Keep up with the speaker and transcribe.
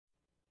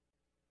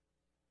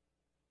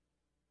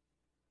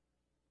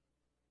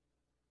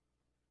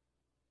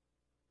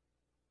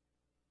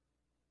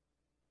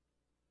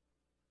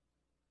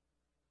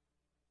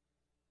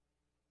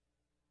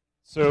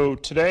So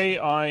today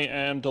I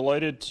am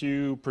delighted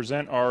to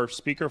present our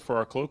speaker for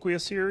our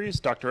Colloquia series.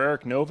 Dr.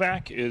 Erik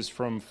Novak is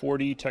from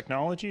 4D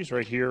Technologies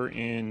right here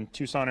in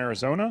Tucson,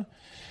 Arizona.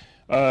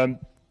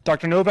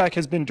 Dr. Novak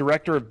has been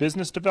Director of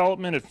Business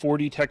Development at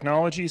 4D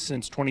Technologies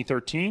since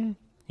 2013.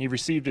 He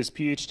received his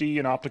PhD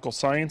in Optical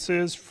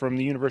Sciences from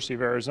the University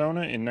of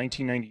Arizona in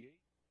 1998.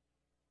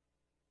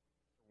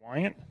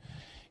 Wyant.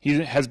 He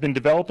has been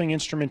developing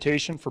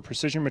instrumentation for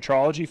precision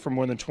metrology for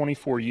more than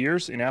 24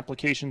 years in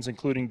applications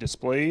including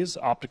displays,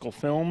 optical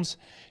films,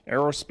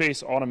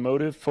 aerospace,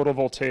 automotive,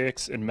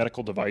 photovoltaics, and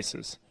medical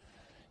devices.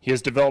 He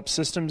has developed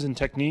systems and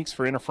techniques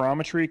for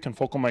interferometry,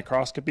 confocal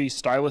microscopy,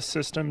 stylus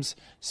systems,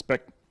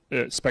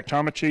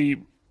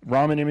 spectrometry,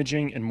 Raman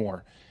imaging, and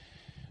more.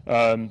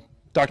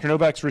 Dr.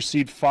 Novak's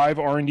received 5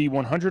 R&D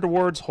 100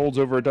 awards, holds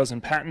over a dozen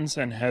patents,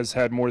 and has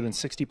had more than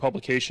 60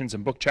 publications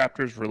and book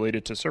chapters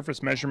related to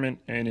surface measurement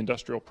and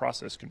industrial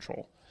process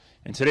control.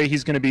 And today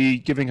he's going to be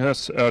giving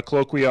us a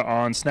colloquia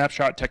on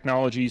snapshot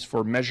technologies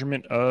for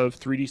measurement of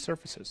 3D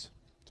surfaces.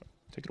 So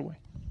take it away.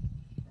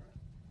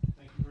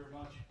 Thank you very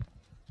much.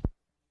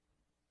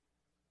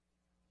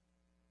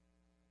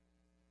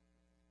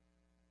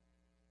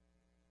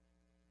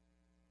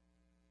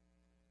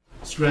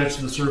 Scratch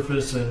the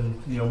surface,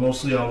 and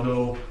mostly I'll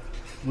go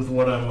with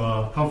what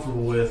I'm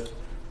comfortable with,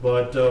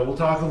 but we'll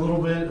talk a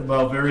little bit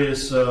about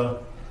various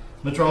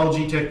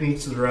metrology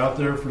techniques that are out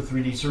there for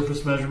 3D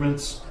surface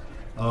measurements.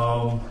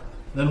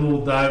 Then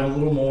we'll dive a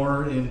little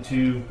more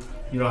into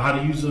how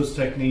to use those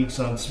techniques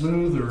on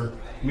smooth or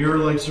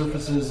mirror-like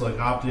surfaces like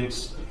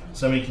optics,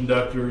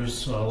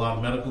 semiconductors, a lot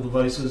of medical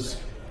devices.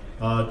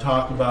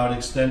 Talk about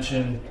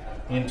extension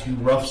into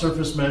rough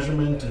surface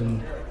measurement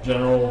and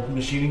general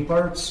machining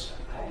parts.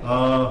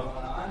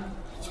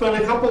 Spend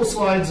a couple of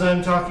slides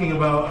then talking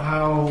about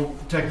how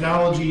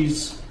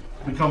technologies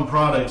become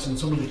products and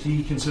some of the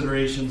key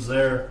considerations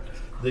there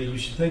that you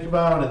should think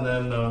about, and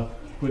then a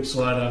quick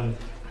slide on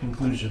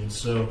conclusions.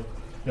 So,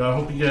 I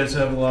hope you guys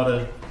have a lot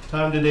of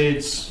time today.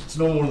 It's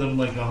no more than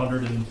like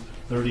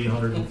 130,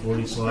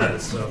 140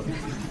 slides, so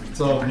it's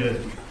all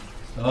good.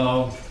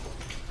 Well,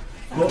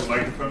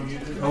 Microphone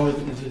muted? Oh,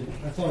 is it?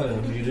 I thought I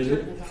muted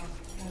it.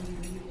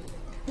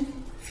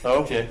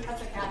 Oh, okay.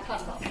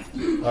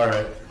 All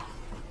right.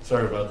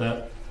 Sorry about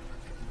that.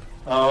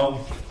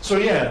 So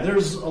yeah,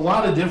 there's a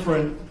lot of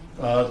different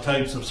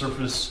types of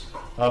surface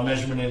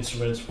measurement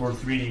instruments for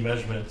 3D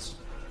measurements.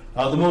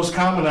 The most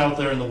common out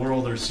there in the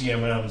world are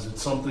CMMs.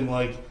 It's something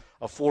like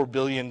a $4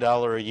 billion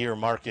a year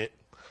market.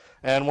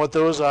 And what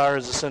those are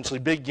is essentially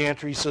big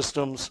gantry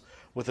systems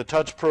with a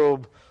touch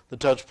probe. The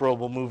touch probe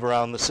will move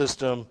around the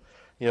system,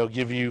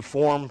 give you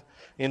form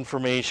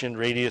information,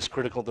 radius,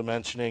 critical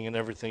dimensioning, and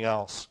everything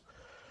else.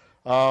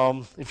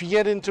 If you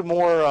get into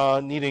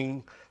more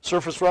needing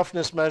surface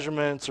roughness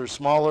measurements or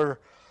smaller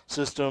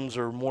systems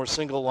or more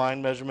single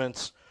line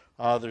measurements,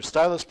 there's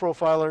stylus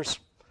profilers.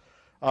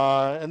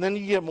 And then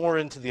you get more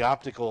into the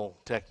optical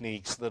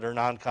techniques that are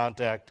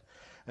non-contact.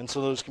 And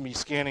so those can be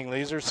scanning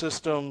laser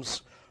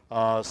systems,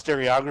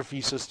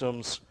 stereography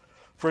systems,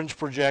 fringe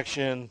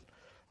projection,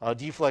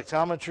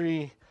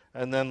 deflectometry,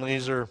 and then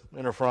laser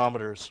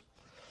interferometers.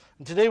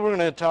 And today we're going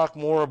to talk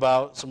more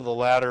about some of the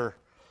latter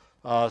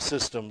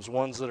systems,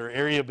 ones that are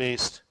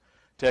area-based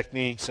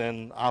techniques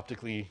and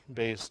optically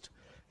based,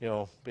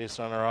 based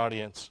on our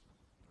audience.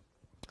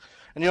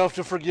 And you'll have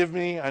to forgive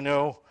me. I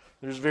know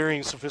there's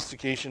varying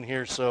sophistication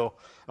here, so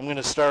I'm going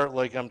to start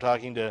like I'm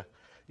talking to,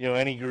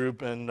 any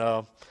group. And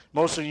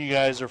most of you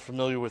guys are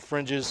familiar with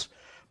fringes.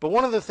 But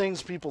one of the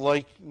things people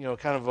like,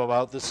 kind of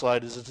about this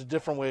slide is it's a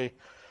different way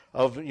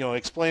of,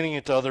 explaining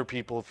it to other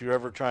people if you're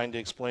ever trying to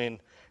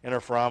explain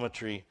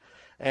interferometry.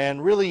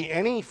 And really,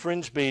 any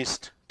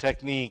fringe-based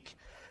technique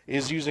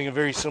is using a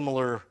very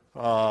similar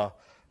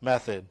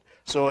method.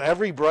 So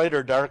every bright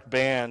or dark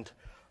band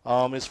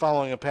is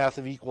following a path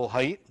of equal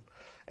height,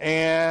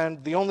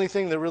 and the only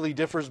thing that really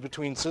differs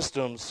between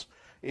systems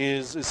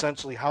is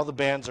essentially how the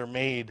bands are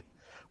made,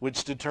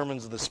 which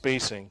determines the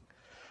spacing.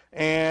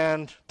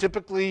 And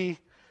typically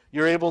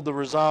you're able to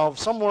resolve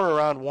somewhere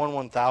around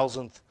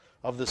 1/1000th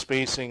of the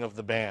spacing of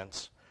the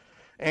bands.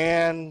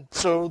 And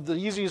so the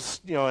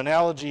easiest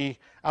analogy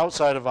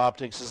outside of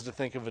optics is to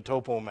think of a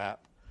topo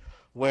map,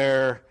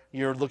 where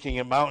you're looking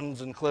at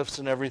mountains and cliffs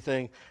and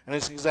everything, and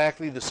it's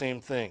exactly the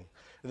same thing.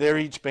 There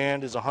each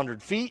band is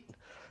 100 feet,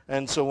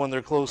 and so when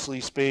they're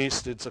closely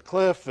spaced, it's a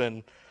cliff,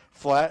 and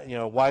flat,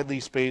 widely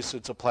spaced,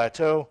 it's a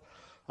plateau.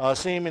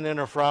 Same in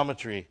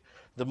interferometry.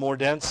 The more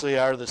dense they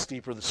are, the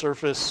steeper the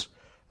surface.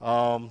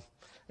 But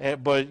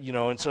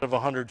instead of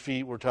 100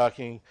 feet, we're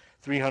talking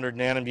 300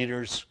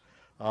 nanometers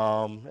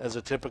as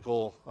a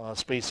typical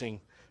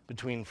spacing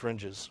between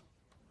fringes.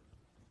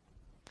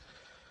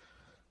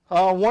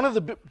 One of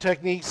the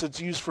techniques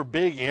that's used for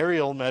big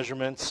aerial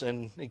measurements,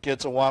 and it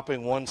gets a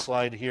whopping 1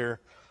 slide here,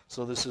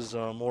 so this is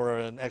more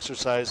an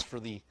exercise for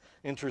the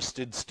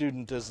interested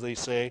student, as they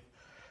say,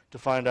 to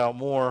find out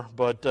more,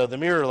 but the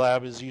Mirror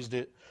Lab has used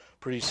it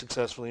pretty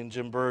successfully in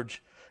Jim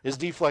Burge, is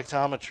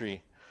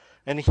deflectometry.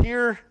 And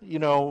here,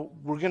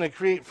 we're going to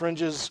create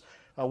fringes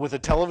with a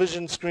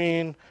television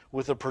screen,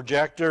 with a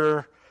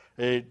projector.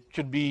 It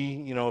could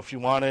be, if you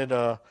wanted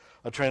a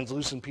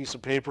translucent piece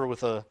of paper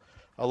with a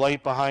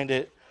light behind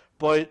it.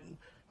 But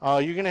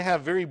you're going to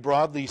have very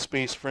broadly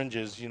spaced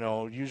fringes,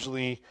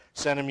 usually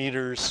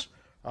centimeters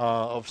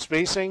of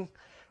spacing.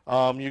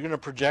 You're going to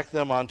project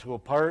them onto a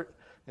part.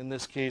 In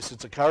this case,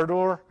 it's a car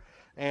door.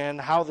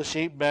 And how the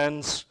shape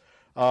bends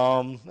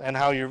and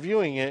how you're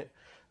viewing it,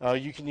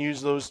 you can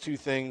use those two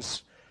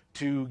things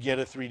to get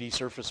a 3D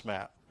surface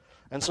map.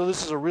 And so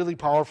this is a really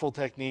powerful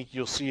technique.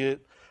 You'll see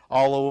it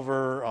all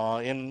over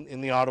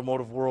in the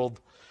automotive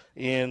world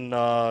in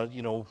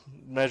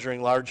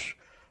measuring large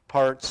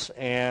parts,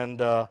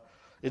 and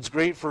it's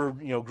great for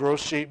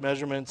gross shape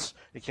measurements.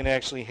 It can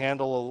actually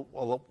handle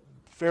a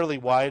fairly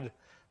wide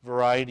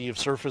variety of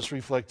surface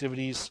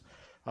reflectivities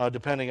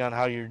depending on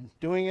how you're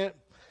doing it,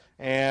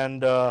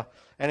 and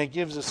it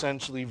gives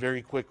essentially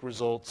very quick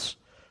results.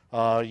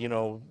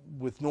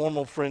 With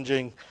normal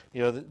fringing,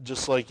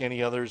 just like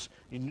any others,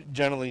 you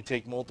generally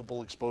take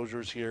multiple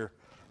exposures here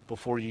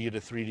before you get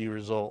a 3D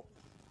result.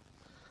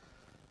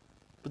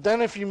 But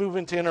then if you move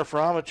into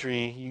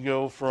interferometry, you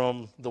go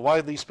from the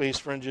widely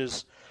spaced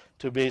fringes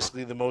to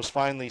basically the most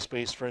finely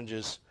spaced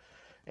fringes.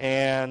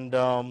 And,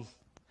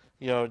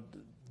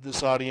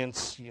 this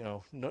audience,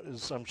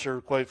 is, I'm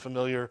sure, quite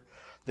familiar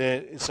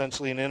that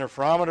essentially an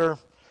interferometer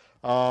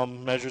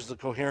measures the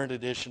coherent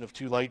addition of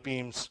two light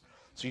beams.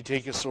 So you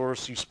take a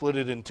source, you split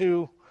it in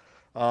two,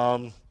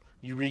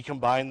 you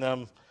recombine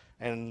them,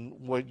 and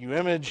what you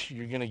image,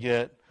 you're going to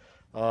get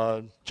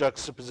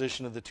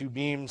juxtaposition of the two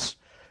beams.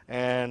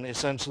 And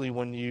essentially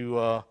when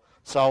you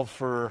solve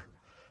for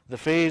the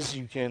phase,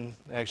 you can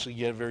actually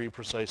get very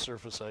precise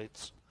surface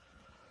heights.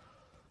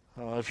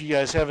 If you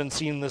guys haven't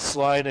seen this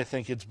slide, I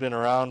think it's been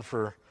around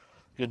for a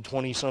good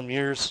 20-some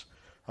years.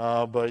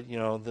 But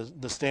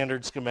the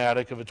standard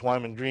schematic of a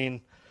Twyman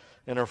Green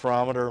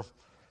interferometer,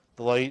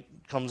 the light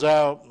comes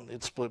out,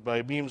 it's split by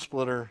a beam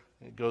splitter,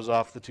 it goes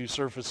off the two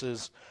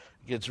surfaces,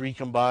 it gets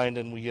recombined,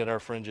 and we get our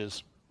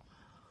fringes.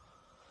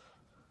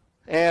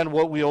 And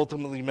what we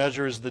ultimately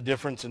measure is the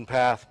difference in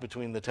path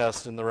between the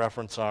test and the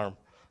reference arm.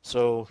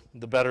 So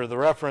the better the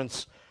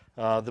reference,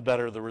 the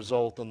better the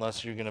result,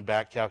 unless you're going to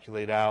back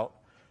calculate out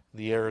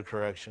the error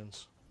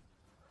corrections.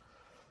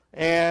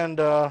 And,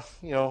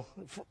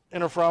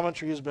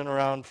 interferometry has been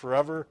around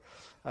forever.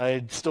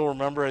 I still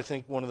remember, I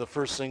think one of the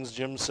first things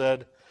Jim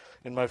said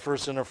in my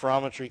first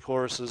interferometry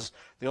course is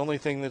the only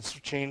thing that's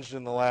changed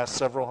in the last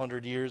several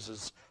hundred years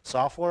is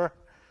software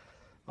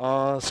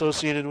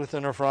associated with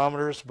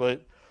interferometers.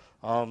 But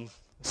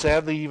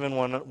sadly, even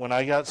when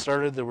I got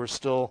started, there were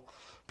still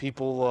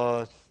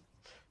people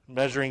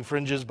measuring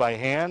fringes by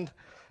hand,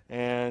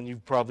 and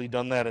you've probably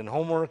done that in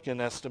homework and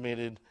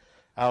estimated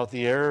out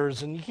the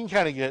errors, and you can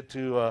kind of get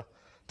to a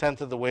tenth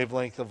of the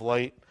wavelength of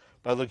light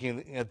by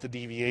looking at the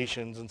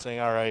deviations and saying,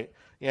 all right,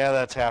 yeah,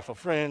 that's half a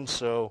fringe,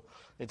 so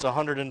it's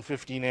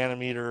 150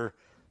 nanometer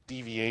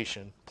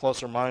deviation,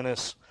 plus or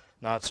minus,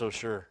 not so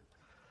sure.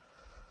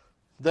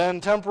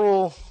 Then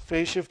temporal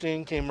phase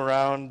shifting came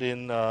around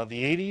in the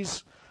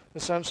 80s,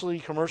 essentially,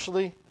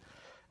 commercially,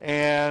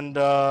 and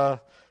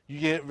you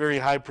get very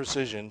high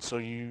precision. So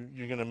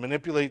you're going to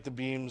manipulate the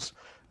beams,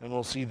 and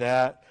we'll see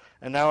that.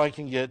 And now I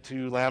can get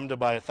to lambda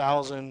by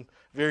 1,000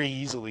 very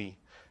easily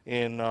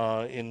in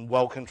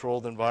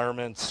well-controlled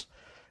environments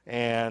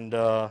and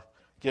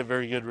get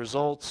very good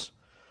results.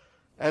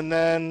 And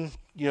then,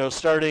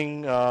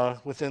 starting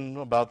within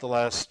about the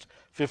last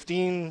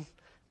 15,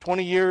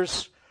 20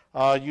 years,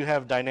 you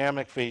have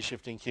dynamic phase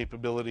shifting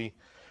capability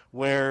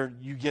where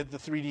you get the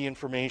 3D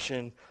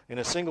information in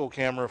a single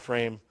camera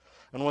frame.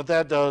 And what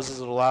that does is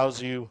it allows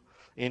you,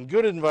 in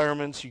good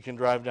environments, you can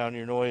drive down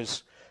your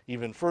noise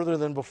even further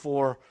than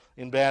before.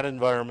 In bad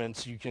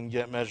environments, you can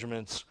get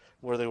measurements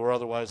where they were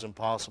otherwise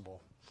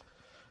impossible.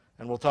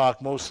 And we'll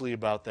talk mostly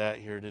about that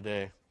here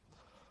today.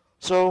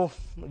 So,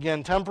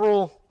 again,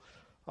 temporal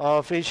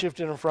phase shift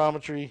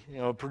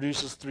interferometry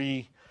produces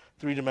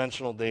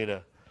three-dimensional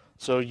data.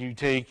 So you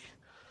take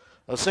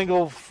a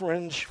single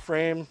fringe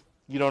frame,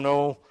 you don't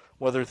know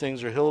whether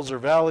things are hills or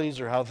valleys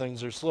or how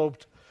things are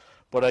sloped,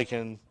 but I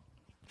can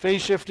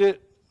phase shift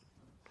it,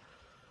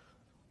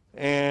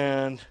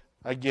 and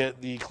I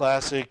get the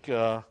classic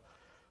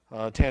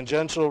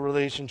tangential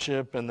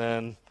relationship, and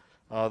then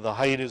the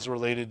height is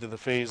related to the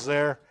phase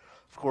there.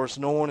 Of course,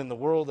 no one in the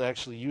world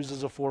actually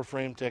uses a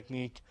 4-frame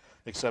technique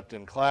except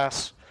in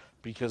class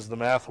because the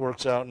math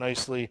works out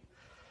nicely.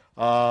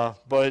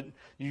 But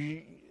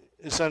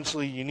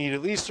essentially you need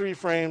at least 3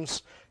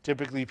 frames.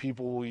 Typically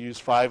people will use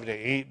 5 to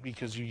 8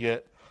 because you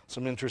get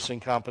some interesting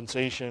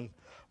compensation.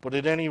 But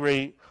at any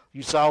rate,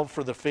 you solve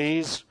for the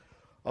phase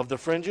of the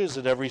fringes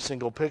at every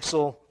single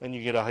pixel, and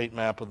you get a height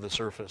map of the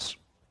surface.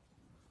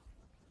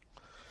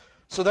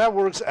 So that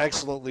works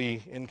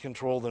excellently in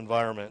controlled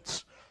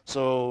environments.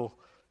 So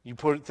you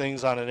put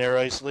things on an air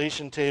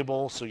isolation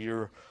table, so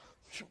your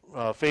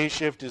phase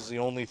shift is the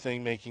only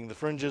thing making the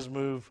fringes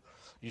move.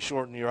 You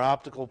shorten your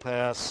optical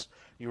paths.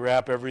 You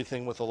wrap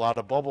everything with a lot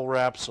of bubble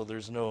wrap so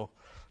there's no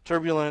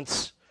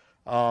turbulence.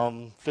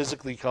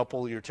 physically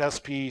couple your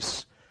test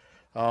piece,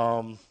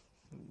 make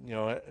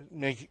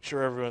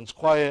sure everyone's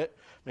quiet,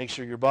 make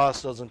sure your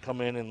boss doesn't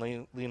come in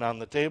and lean on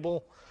the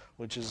table,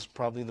 which is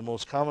probably the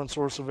most common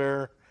source of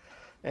error.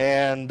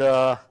 And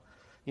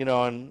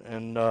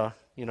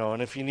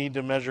and if you need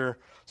to measure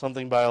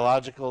something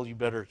biological, you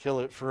better kill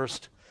it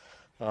first,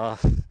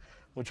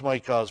 which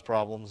might cause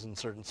problems in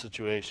certain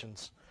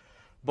situations.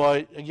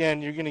 But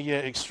again, you're going to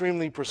get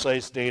extremely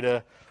precise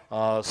data,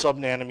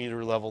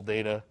 sub-nanometer level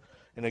data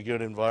in a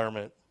good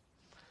environment.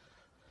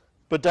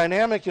 But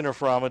dynamic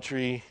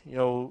interferometry,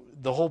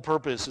 the whole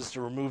purpose is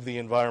to remove the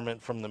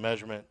environment from the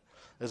measurement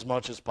as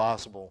much as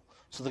possible.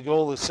 So the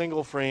goal is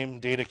single frame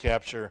data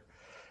capture.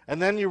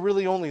 And then you're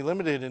really only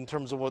limited in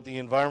terms of what the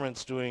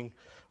environment's doing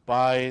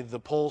by the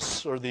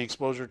pulse or the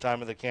exposure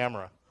time of the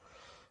camera.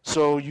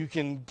 So you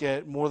can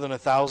get more than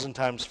 1,000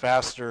 times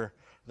faster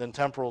than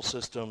temporal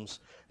systems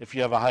if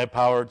you have a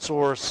high-powered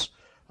source,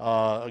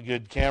 a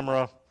good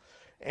camera,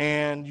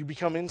 and you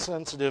become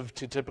insensitive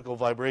to typical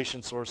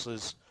vibration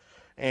sources,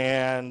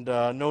 and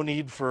no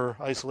need for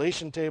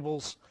isolation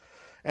tables,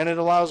 and it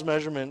allows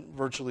measurement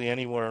virtually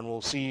anywhere, and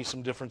we'll see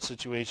some different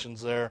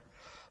situations there.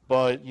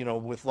 But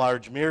with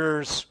large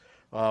mirrors,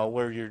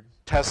 where your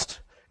test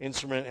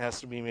instrument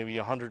has to be maybe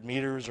 100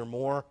 meters or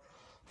more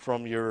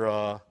from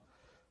your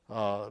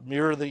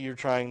mirror that you're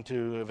trying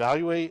to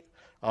evaluate,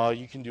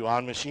 you can do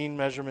on-machine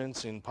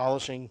measurements in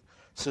polishing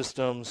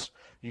systems.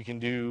 You can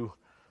do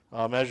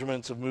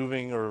measurements of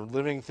moving or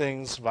living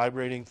things,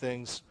 vibrating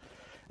things.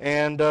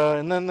 And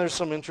then there's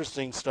some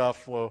interesting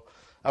stuff. Well,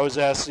 I was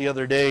asked the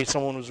other day,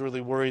 someone was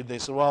really worried. They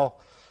said, well,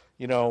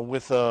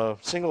 with a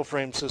single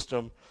frame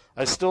system,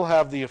 I still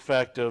have the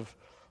effect of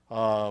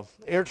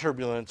air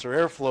turbulence or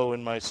airflow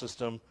in my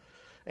system,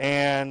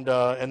 and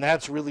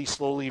that's really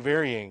slowly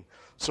varying.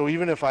 So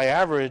even if I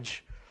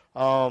average,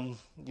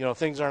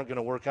 things aren't going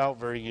to work out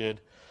very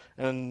good.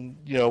 And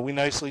we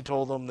nicely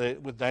told them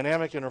that with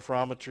dynamic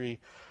interferometry,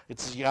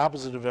 it's the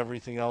opposite of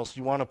everything else.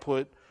 You want to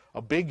put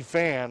a big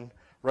fan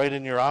right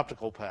in your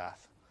optical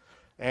path,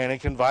 and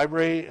it can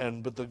vibrate.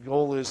 But the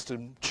goal is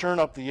to churn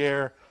up the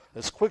air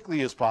as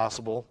quickly as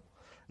possible.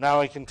 Now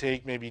I can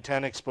take maybe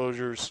 10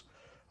 exposures,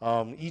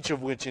 each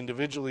of which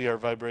individually are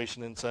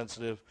vibration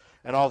insensitive,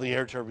 and all the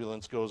air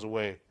turbulence goes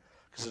away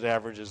because it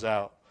averages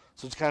out.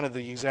 So it's kind of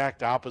the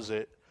exact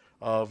opposite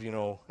of,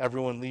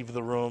 everyone leave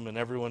the room and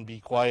everyone be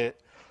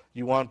quiet.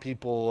 You want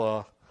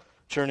people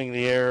churning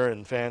the air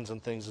and fans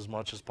and things as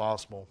much as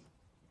possible.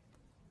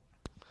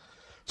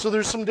 So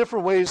there's some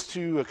different ways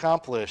to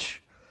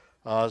accomplish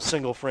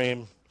single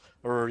frame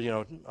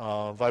or,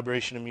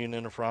 vibration immune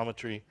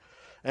interferometry.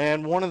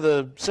 And one of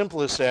the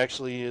simplest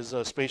actually is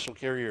a spatial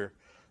carrier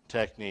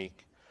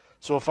technique.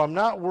 So if I'm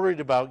not worried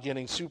about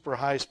getting super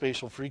high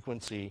spatial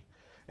frequency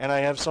and I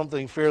have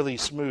something fairly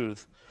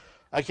smooth,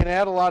 I can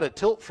add a lot of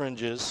tilt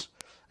fringes,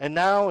 and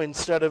now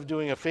instead of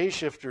doing a phase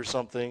shift or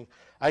something,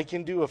 I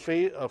can do a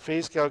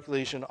phase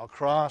calculation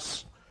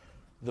across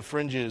the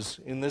fringes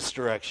in this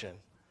direction.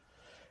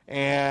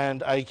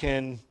 And I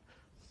can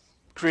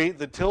create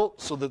the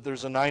tilt so that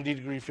there's a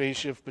 90-degree phase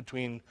shift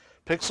between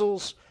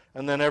pixels,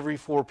 and then every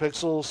 4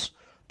 pixels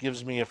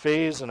gives me a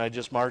phase, and I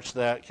just march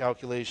that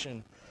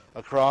calculation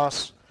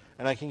across,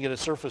 and I can get a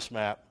surface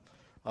map.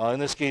 In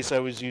this case, I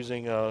was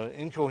using an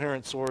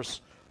incoherent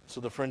source, so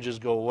the fringes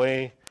go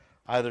away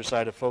either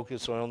side of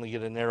focus, so I only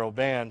get a narrow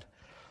band.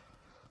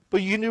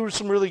 But you can do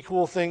some really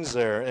cool things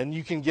there, and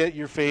you can get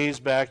your phase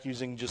back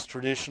using just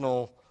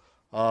traditional,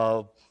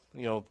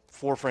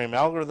 4-frame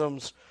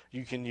algorithms.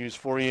 You can use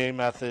Fourier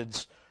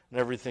methods and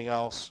everything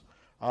else.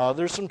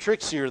 There's some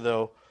tricks here,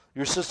 though.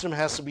 Your system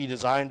has to be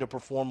designed to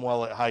perform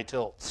well at high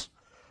tilts.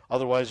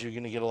 Otherwise, you're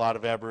going to get a lot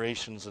of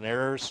aberrations and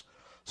errors.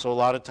 So a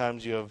lot of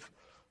times you have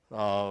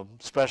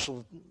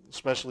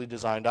specially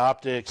designed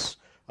optics.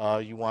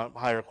 You want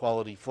higher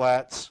quality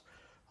flats.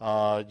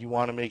 You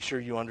want to make sure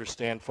you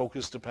understand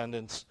focus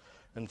dependence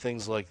and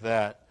things like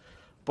that.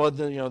 But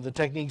the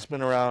technique's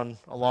been around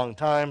a long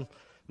time.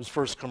 It was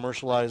first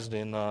commercialized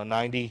in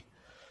 90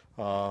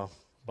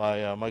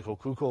 by Michael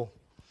Kuchel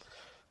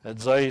at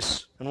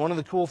Zeiss. And one of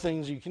the cool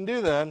things you can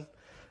do then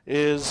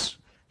is,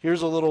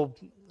 here's a little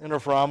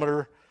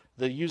interferometer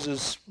that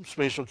uses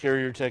spatial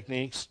carrier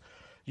techniques.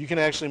 You can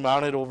actually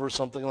mount it over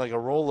something like a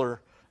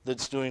roller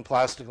that's doing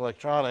plastic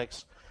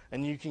electronics,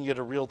 and you can get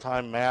a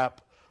real-time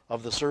map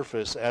of the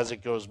surface as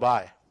it goes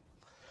by.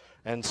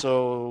 And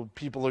so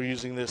people are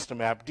using this to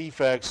map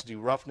defects, do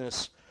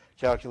roughness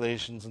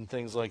calculations and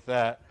things like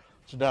that.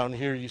 So down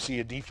here you see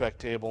a defect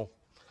table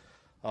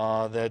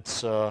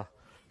that's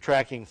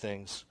tracking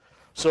things.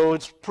 So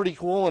it's pretty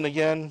cool, and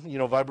again,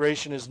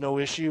 vibration is no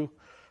issue.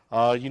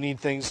 You need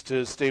things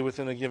to stay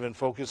within a given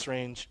focus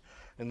range.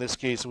 In this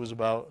case, it was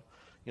about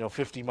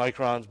 50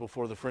 microns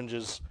before the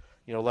fringes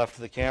left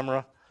the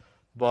camera.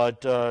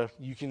 But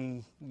you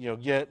can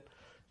get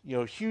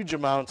huge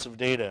amounts of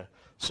data.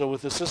 So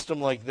with a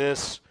system like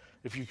this,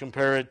 if you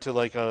compare it to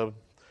like a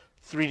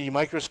 3D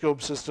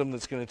microscope system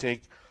that's going to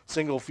take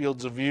single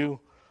fields of view,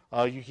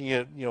 you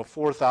can get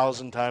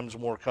 4,000 times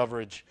more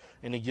coverage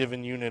in a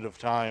given unit of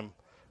time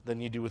than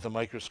you do with a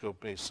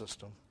microscope-based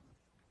system.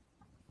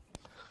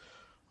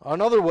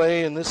 Another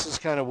way, and this is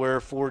kind of where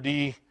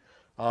 4D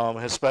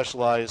has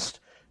specialized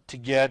to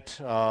get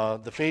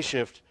the phase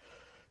shift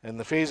and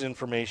the phase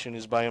information,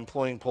 is by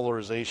employing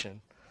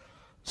polarization.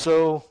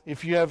 So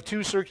if you have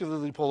two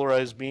circularly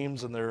polarized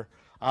beams and they're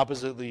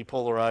oppositely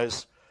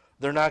polarized,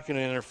 they're not going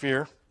to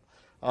interfere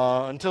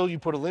until you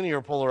put a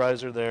linear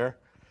polarizer there,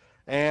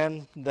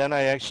 and then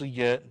I actually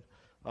get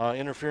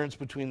interference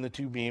between the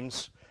two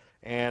beams,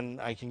 and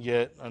I can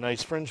get a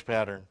nice fringe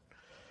pattern.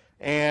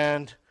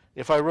 And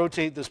if I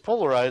rotate this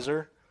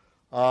polarizer,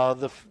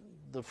 the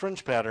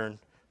fringe pattern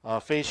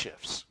phase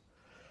shifts.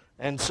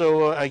 And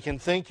so I can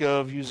think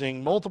of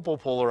using multiple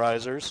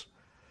polarizers,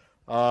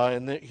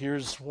 and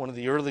here's one of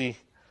the early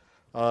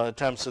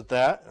attempts at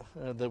that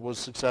that was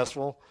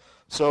successful.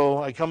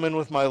 So I come in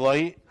with my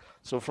light.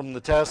 So from the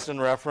test and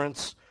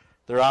reference,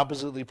 they're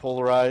oppositely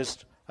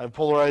polarized. I have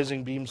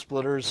polarizing beam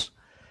splitters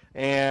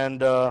and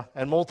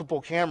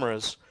multiple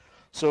cameras.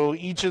 So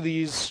each of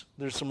these,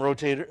 there's some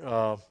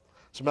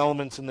some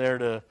elements in there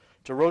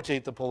to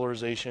rotate the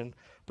polarization,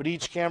 but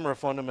each camera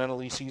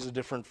fundamentally sees a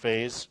different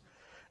phase,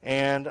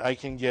 and I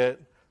can get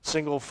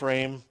single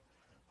frame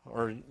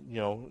or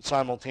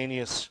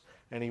simultaneous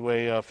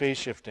anyway phase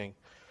shifting.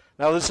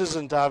 Now this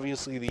isn't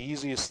obviously the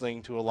easiest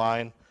thing to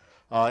align.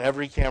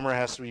 Every camera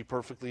has to be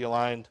perfectly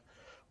aligned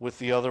with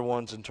the other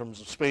ones in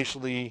terms of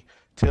spatially,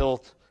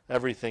 tilt,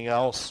 everything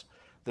else.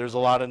 There's a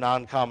lot of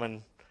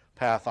non-common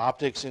path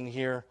optics in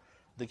here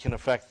that can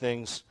affect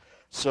things.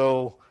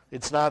 So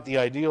it's not the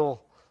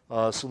ideal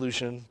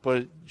solution,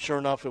 but sure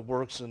enough it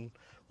works and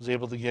was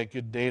able to get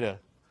good data.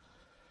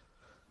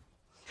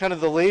 Kind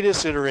of the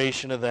latest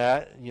iteration of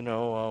that,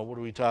 what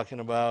are we talking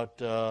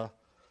about?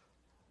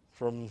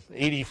 From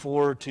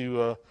 84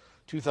 to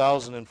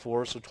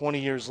 2004, so 20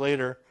 years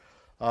later,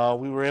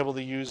 we were able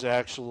to use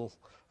actual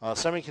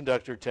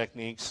semiconductor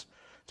techniques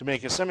to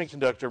make a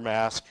semiconductor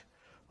mask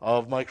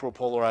of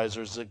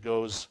micropolarizers that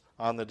goes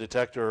on the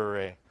detector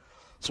array.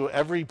 So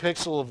every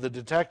pixel of the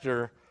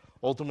detector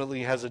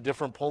ultimately has a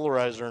different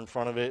polarizer in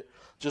front of it,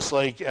 just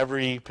like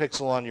every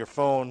pixel on your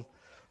phone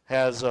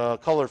has a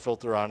color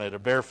filter on it, a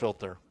Bayer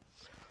filter.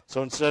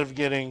 So instead of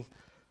getting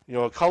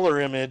a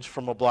color image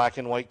from a black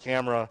and white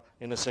camera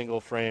in a single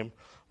frame,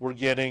 we're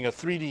getting a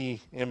 3D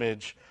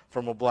image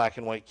from a black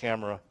and white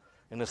camera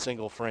in a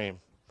single frame.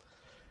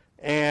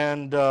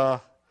 And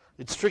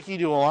it's tricky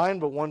to align,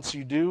 but once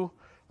you do,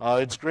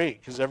 it's great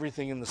because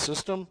everything in the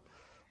system,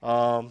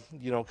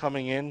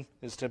 coming in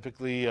is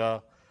typically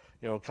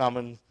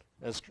common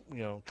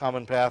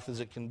path as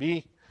it can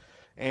be,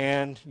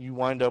 and you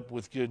wind up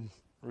with good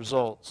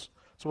results.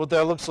 So what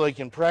that looks like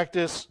in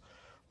practice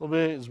a little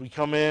bit is we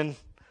come in,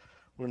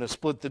 we're going to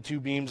split the two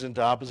beams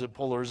into opposite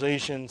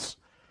polarizations.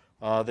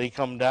 They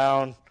come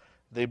down,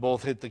 they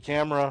both hit the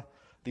camera.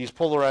 These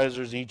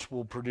polarizers each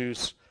will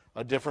produce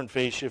a different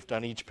phase shift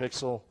on each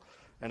pixel.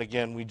 And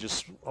again, we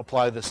just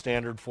apply the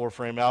standard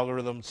 4-frame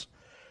algorithms,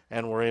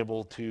 and we're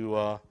able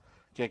to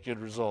get good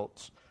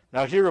results.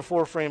 Now here, a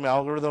 4-frame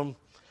algorithm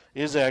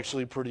is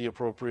actually pretty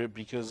appropriate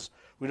because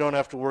we don't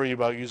have to worry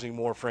about using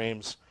more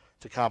frames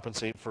to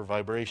compensate for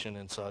vibration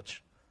and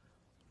such.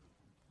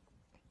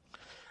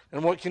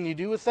 And what can you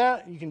do with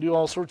that? You can do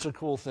all sorts of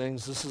cool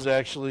things. This is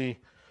actually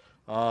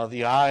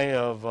the eye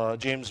of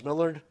James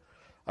Millard,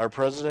 our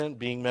president,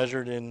 being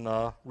measured in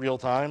real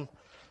time,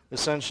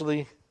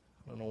 essentially.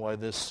 I don't know why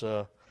this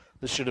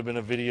should have been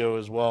a video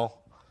as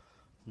well,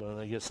 but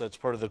I guess that's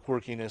part of the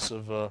quirkiness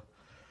of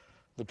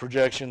the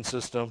projection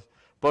system.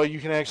 But you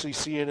can actually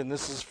see it, and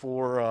this is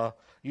for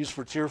used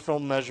for tear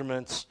film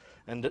measurements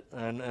and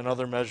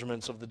other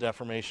measurements of the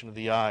deformation of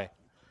the eye.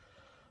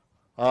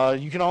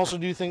 You can also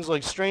do things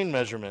like strain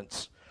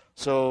measurements.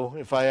 So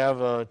if I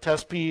have a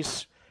test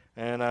piece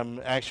and I'm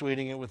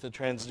actuating it with a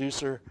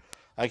transducer,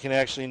 I can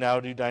actually now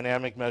do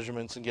dynamic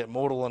measurements and get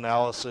modal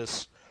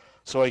analysis,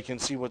 so I can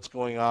see what's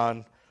going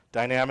on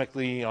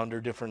dynamically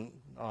under different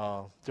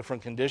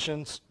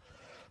conditions.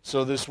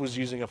 So this was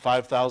using a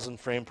 5,000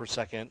 frame per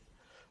second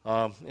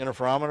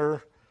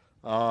interferometer,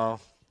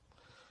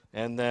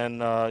 and then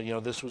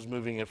this was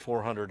moving at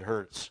 400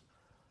 hertz.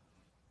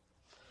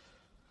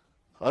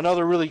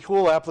 Another really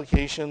cool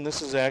application,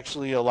 this is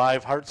actually a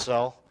live heart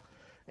cell,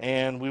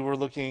 and we were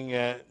looking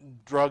at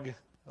drug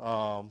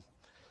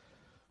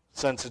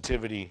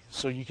sensitivity.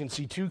 So you can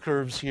see two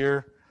curves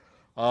here.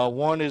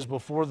 One is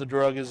before the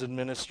drug is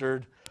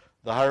administered.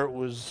 The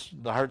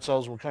heart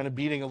cells were kind of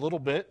beating a little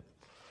bit,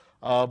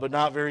 but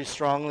not very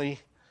strongly,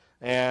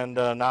 and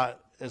not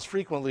as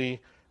frequently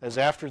as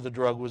after the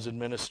drug was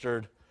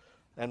administered.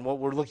 And what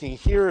we're looking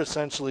here,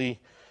 essentially,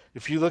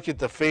 if you look at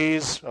the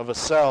phase of a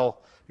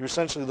cell, you're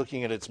essentially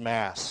looking at its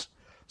mass.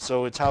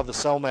 So it's how the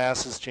cell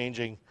mass is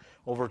changing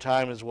over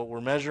time is what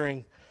we're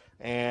measuring,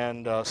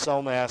 and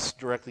cell mass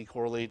directly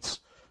correlates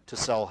to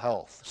cell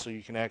health. So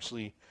you can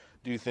actually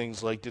do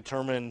things like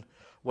determine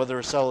whether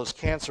a cell is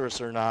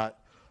cancerous or not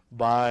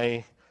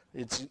by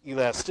its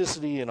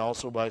elasticity and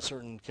also by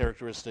certain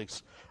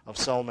characteristics of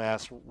cell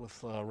mass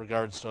with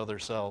regards to other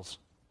cells.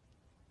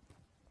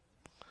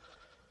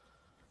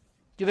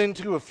 Get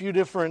into a few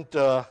different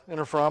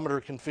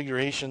interferometer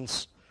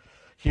configurations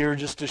here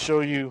just to show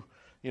you,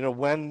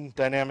 when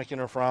dynamic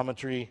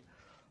interferometry,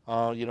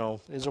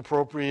 is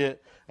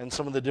appropriate and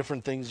some of the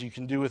different things you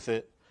can do with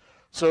it.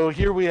 So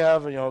here we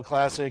have, a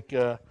classic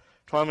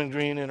Twyman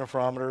Green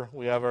interferometer.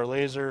 We have our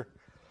laser.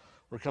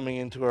 We're coming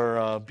into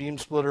our beam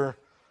splitter.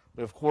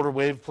 We have quarter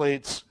wave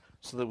plates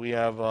so that we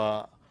have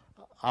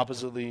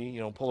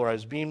oppositely,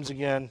 polarized beams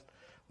again.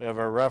 We have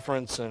our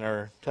reference and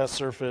our test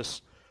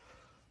surface.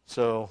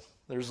 So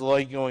there's the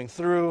light going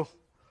through.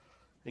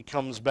 It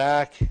comes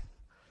back,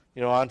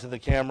 onto the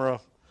camera.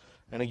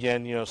 And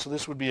again, so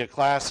this would be a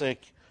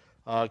classic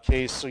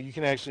case. So you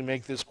can actually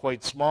make this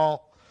quite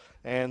small.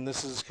 And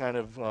this is kind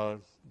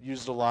of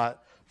used a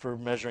lot for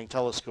measuring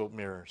telescope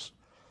mirrors.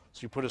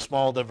 So you put a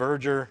small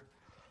diverger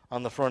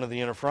on the front of the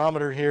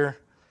interferometer here.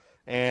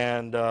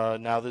 And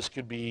now this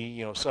could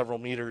be, several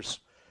meters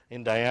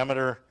in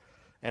diameter.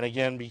 And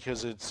again,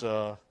 because it's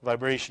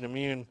vibration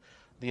immune,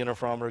 the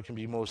interferometer can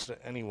be most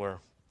anywhere.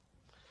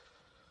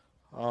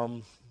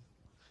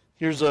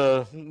 Here's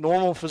a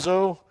normal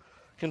Fizeau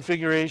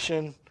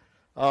configuration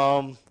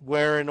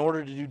where in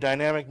order to do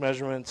dynamic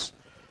measurements,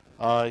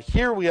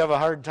 here we have a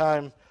hard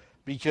time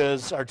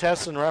because our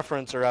test and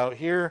reference are out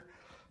here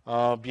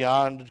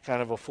beyond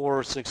kind of a 4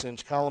 or 6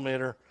 inch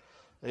collimator.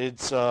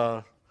 It's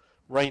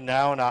right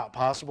now not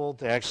possible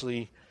to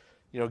actually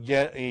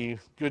get a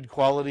good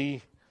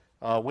quality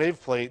wave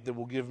plate that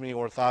will give me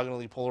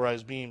orthogonally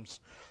polarized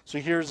beams. So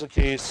here's a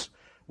case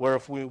where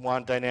if we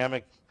want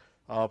dynamic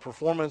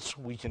performance,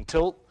 we can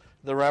tilt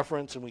the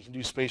reference and we can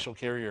do spatial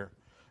carrier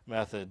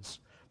methods.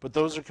 But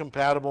those are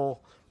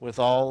compatible with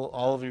all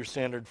of your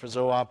standard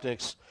Fizeau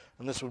optics,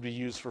 and this would be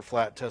used for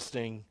flat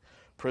testing,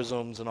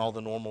 prisms, and all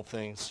the normal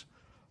things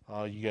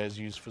you guys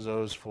use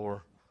Fizeaus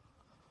for.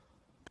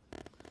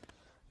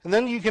 And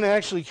then you can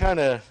actually kind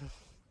of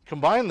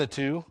combine the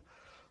two.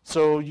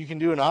 So you can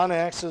do an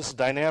on-axis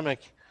dynamic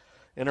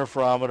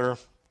interferometer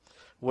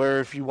where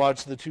if you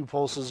watch the two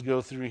pulses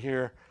go through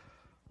here,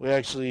 we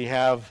actually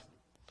have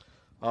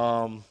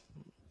two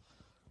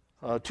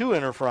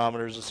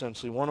interferometers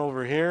essentially, one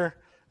over here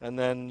and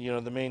then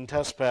the main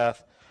test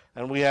path.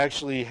 And we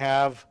actually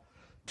have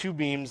two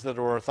beams that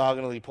are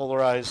orthogonally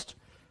polarized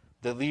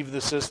that leave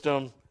the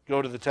system,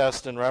 go to the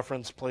test and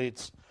reference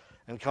plates,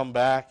 and come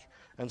back.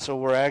 And so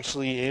we're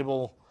actually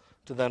able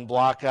to then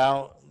block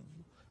out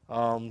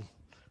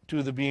two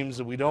of the beams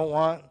that we don't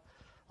want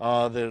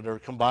that are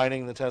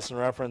combining the test and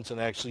reference and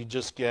actually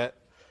just get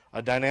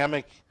a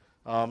dynamic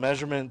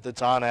measurement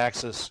that's on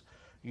axis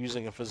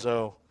using a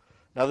Fizeau.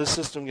 Now this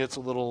system gets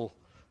a little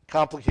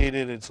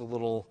complicated, it's a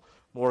little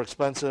more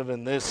expensive,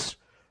 and this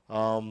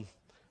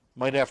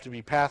might have to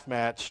be path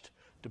matched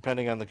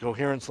depending on the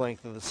coherence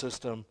length of the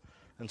system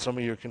and some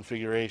of your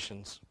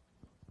configurations.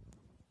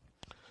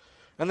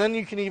 And then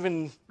you can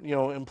even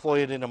employ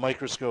it in a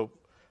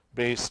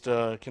microscope-based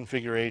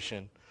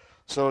configuration.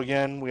 So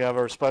again, we have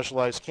our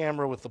specialized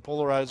camera with the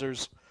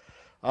polarizers.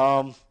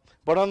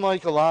 But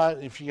unlike a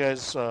lot, if you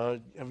guys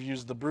have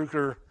used the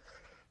Bruker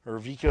or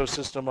Vico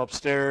system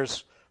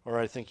upstairs, or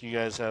I think you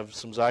guys have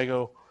some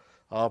Zygo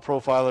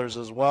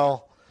profilers as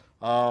well,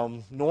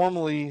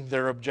 normally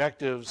their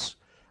objectives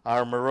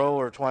are Moreau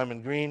or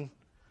Twyman Green,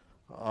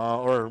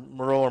 or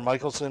Moreau or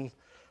Michelson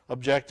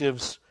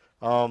objectives.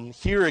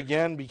 Here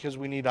again, because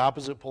we need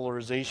opposite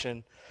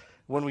polarization,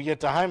 when we get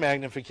to high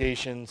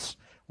magnifications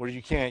where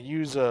you can't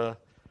use a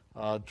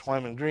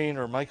Twyman Green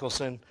or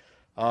Michelson,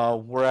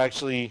 we're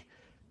actually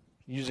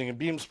using a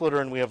beam splitter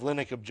and we have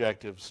Linux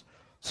objectives.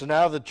 So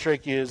now the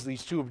trick is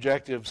these two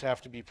objectives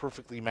have to be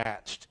perfectly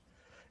matched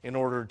in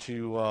order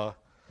to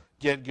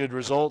get good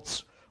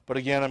results. But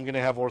again, I'm going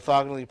to have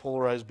orthogonally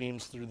polarized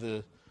beams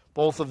through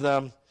both of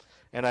them,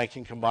 and I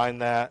can combine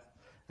that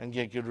and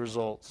get good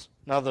results.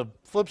 Now the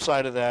flip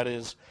side of that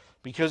is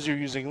because you're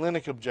using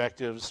Linux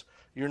objectives,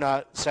 you're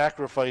not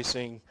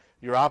sacrificing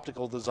your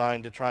optical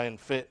design to try and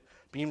fit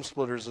beam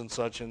splitters and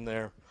such in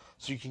there,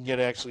 so you can get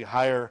actually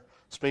higher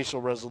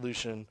spatial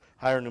resolution,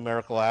 higher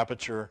numerical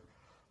aperture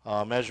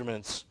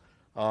measurements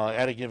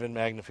at a given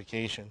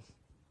magnification.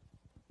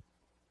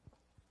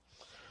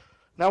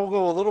 Now we'll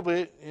go a little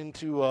bit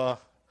into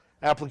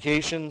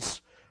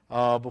applications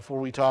before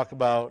we talk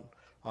about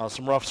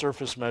some rough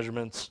surface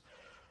measurements.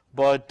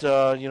 But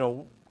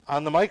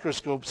on the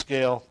microscope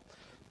scale,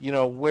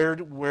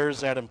 where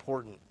is that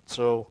important?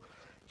 So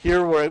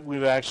here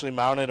we've actually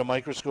mounted a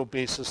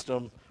microscope-based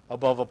system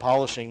above a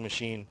polishing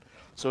machine.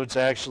 So it's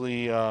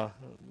actually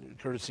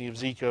courtesy of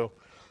Zico.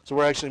 So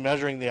we're actually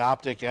measuring the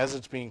optic as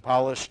it's being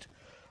polished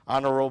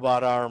on a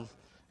robot arm.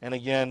 And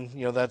again,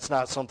 that's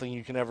not something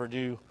you can ever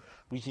do.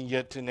 We can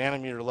get to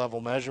nanometer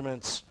level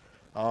measurements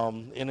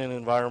in an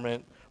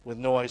environment with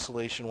no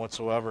isolation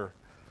whatsoever.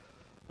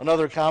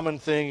 Another common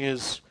thing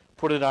is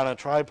put it on a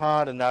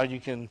tripod, and now you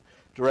can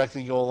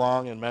directly go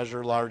along and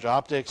measure large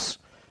optics.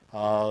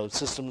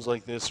 Systems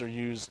like this are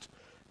used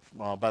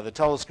by the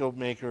telescope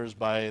makers,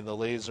 by the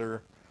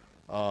laser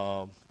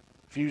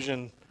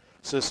fusion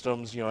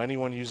systems,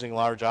 anyone using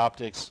large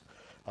optics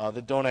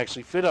that don't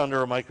actually fit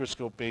under a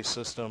microscope-based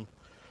system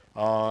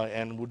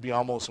and would be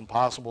almost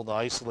impossible to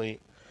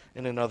isolate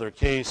in another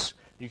case.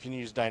 You can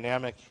use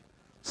dynamic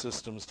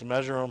systems to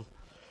measure them.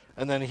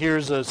 And then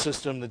here's a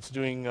system that's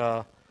doing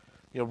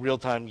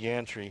real-time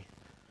gantry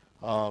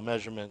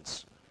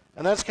measurements.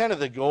 And that's kind of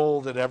the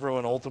goal that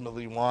everyone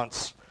ultimately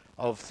wants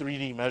of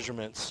 3D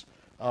measurements.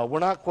 We're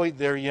not quite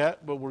there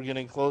yet, but we're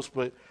getting close.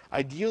 But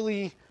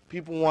ideally,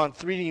 people want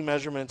 3D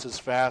measurements as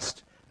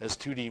fast as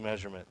 2D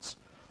measurements.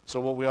 So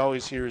what we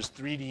always hear is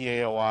 3D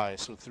AOI,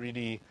 so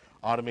 3D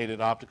automated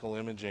optical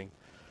imaging.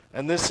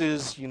 And this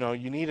is, you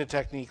need a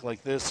technique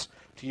like this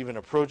to even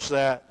approach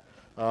that.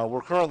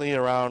 We're currently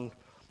around,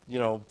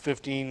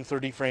 15,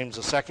 30 frames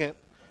a second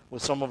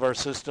with some of our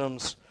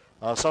systems.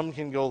 Some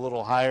can go a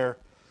little higher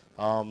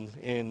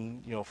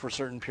for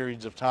certain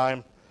periods of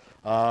time.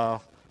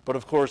 But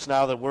of course,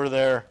 now that we're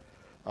there,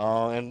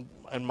 and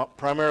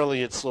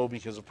primarily it's slow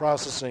because of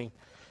processing,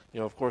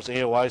 of course,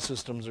 AOI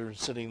systems are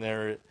sitting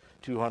there at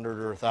 200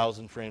 or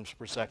 1,000 frames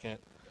per second.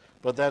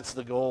 But that's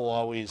the goal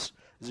always,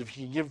 is if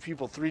you give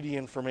people 3D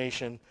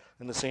information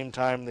and at the same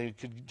time they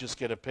could just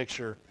get a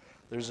picture,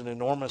 there's an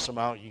enormous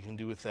amount you can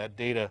do with that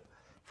data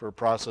for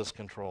process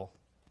control.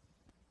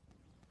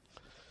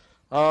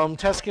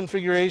 Test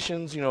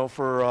configurations,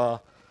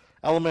 for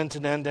element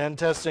and end-to-end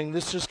testing.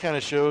 This just kind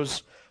of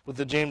shows with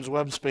the James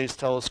Webb Space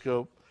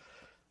Telescope,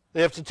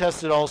 they have to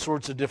test it all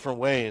sorts of different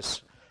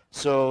ways.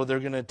 So they're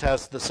going to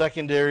test the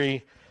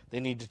secondary, they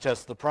need to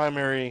test the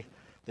primary,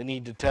 they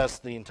need to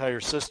test the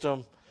entire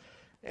system.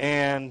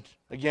 And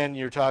again,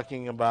 you're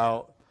talking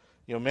about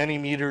many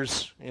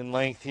meters in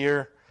length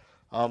here.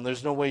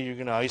 There's no way you're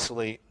going to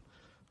isolate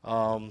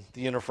the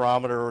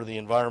interferometer or the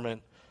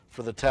environment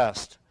for the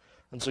test.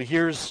 And so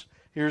here's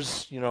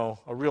a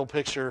real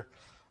picture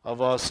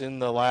of us in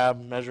the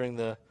lab measuring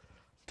the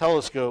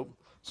telescope.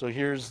 So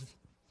here's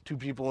two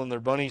people in their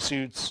bunny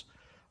suits,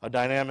 a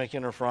dynamic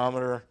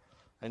interferometer,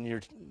 and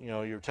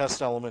your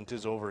test element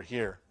is over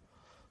here.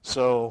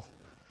 So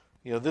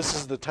this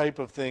is the type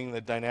of thing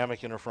that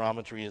dynamic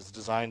interferometry is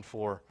designed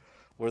for,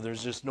 where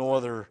there's just no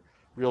other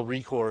real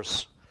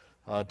recourse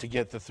to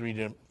get the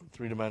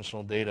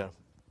three-dimensional data.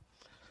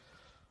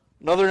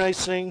 Another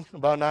nice thing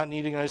about not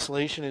needing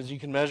isolation is you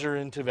can measure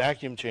into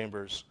vacuum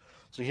chambers.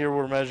 So here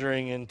we're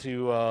measuring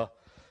into,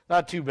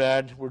 not too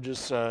bad, we're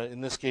just,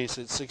 in this case,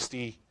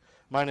 at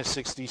minus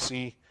 60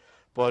 C.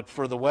 But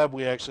for the Webb,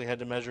 we actually had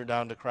to measure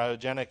down to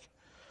cryogenic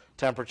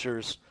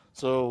temperatures.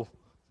 So,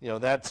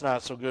 that's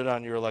not so good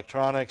on your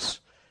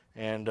electronics,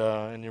 and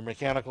your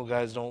mechanical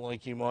guys don't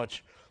like you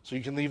much. So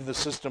you can leave the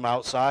system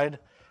outside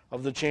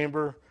of the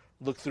chamber,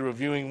 look through a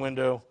viewing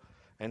window,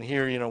 and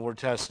here, we're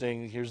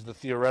testing. Here's the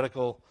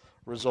theoretical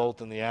result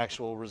and the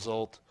actual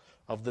result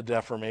of the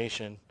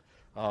deformation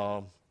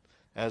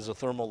as a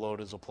thermal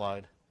load is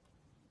applied.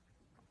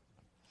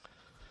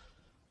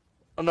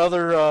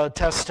 Another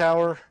test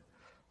tower,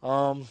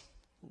 we're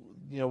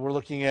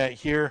looking at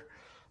here.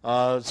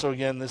 So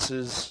again, this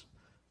is,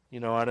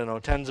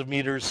 tens of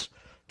meters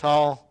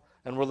tall,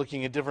 and we're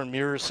looking at different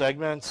mirror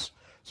segments.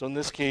 So in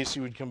this case,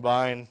 you would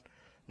combine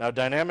now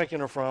dynamic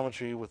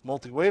interferometry with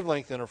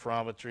multi-wavelength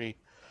interferometry,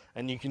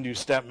 and you can do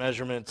step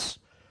measurements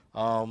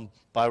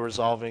by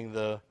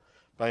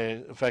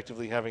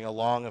effectively having a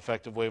long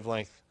effective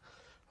wavelength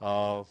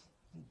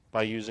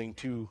by using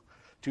two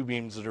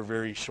beams that are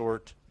very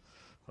short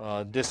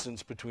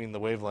distance between the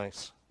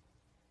wavelengths.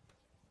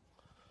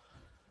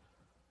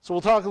 So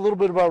we'll talk a little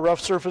bit about rough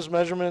surface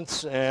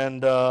measurements,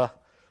 and then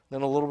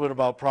a little bit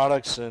about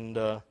products, and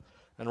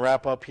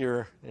wrap up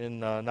here in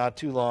not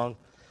too long.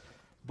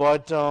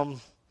 But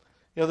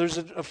there's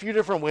a few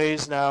different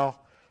ways now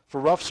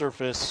for rough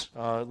surface.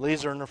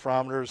 Laser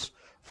interferometers,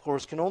 of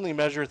course, can only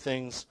measure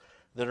things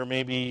that are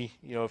maybe,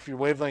 if your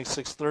wavelength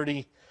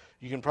 630,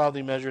 you can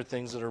probably measure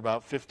things that are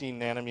about 15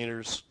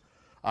 nanometers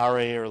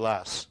RA or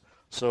less.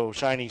 So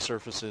shiny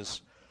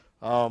surfaces.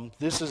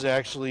 This is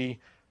actually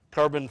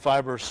carbon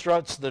fiber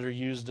struts that are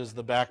used as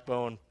the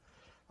backbone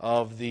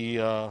of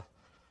the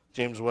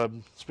James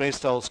Webb Space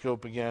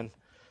Telescope again.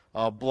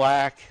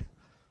 Black,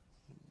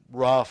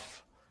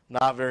 rough,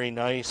 not very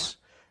nice.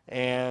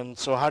 And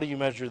so how do you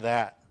measure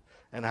that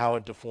and how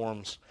it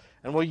deforms?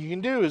 And what you can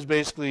do is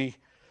basically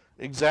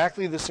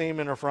exactly the same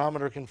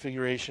interferometer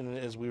configuration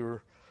as we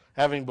were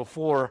having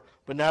before,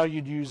 but now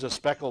you'd use a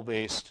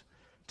speckle-based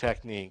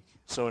technique,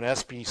 so an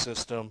SP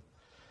system.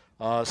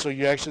 So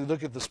you actually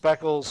look at the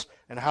speckles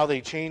and how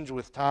they change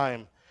with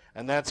time,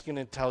 and that's going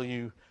to tell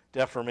you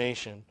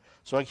deformation.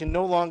 So I can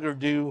no longer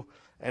do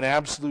an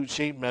absolute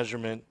shape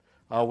measurement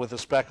with a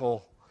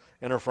speckle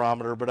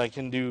interferometer, but I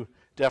can do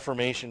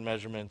deformation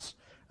measurements.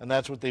 And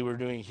that's what they were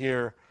doing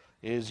here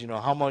is,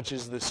 how much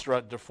is this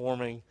strut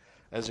deforming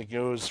as it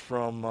goes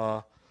from,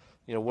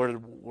 where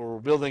we're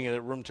building it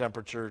at room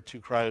temperature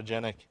to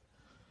cryogenic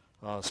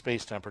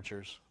space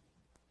temperatures.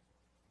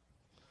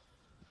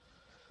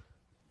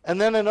 And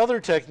then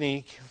another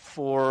technique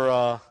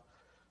for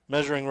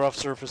measuring rough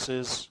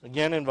surfaces,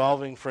 again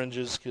involving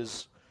fringes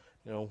because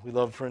we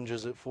love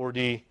fringes at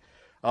 4D,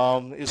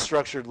 is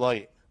structured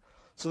light.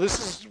 So this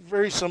is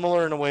very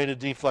similar in a way to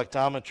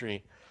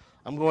deflectometry.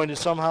 I'm going to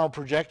somehow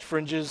project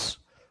fringes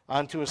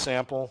onto a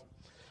sample,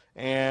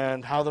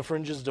 and how the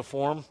fringes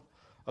deform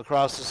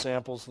across the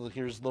sample. So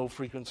here's low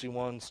frequency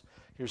ones,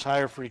 here's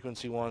higher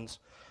frequency ones.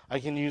 I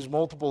can use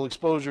multiple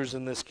exposures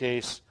in this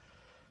case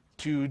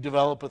to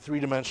develop a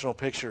three-dimensional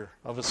picture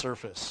of a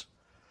surface.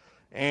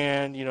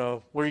 And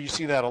where you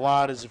see that a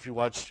lot is if you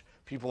watch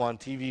people on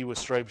TV with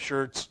striped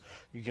shirts,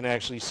 you can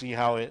actually see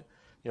how it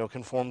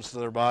conforms to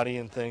their body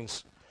and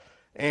things.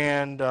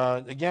 And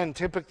again,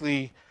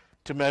 typically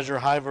to measure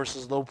high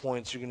versus low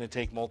points, you're going to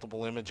take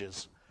multiple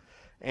images.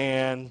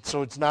 And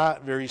so it's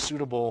not very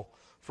suitable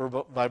for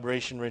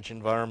vibration-rich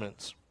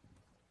environments.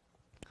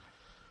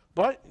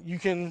 But you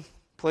can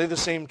play the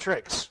same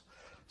tricks.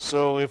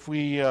 So if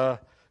we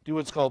do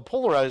what's called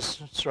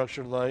polarized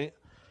structured light,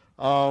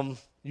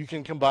 you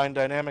can combine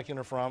dynamic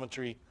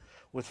interferometry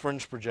with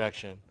fringe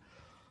projection.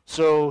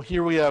 So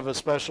here we have a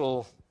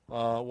special,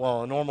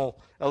 a normal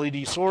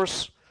LED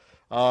source.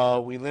 We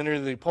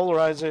linearly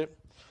polarize it,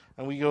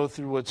 and we go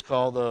through what's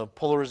called a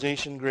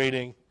polarization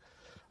grading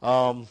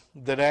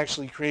that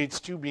actually creates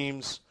two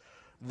beams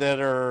that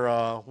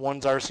are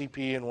one's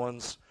RCP and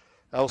one's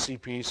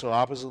LCP, so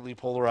oppositely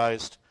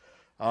polarized,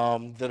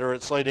 that are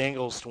at slight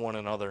angles to one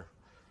another.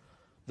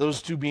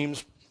 Those two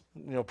beams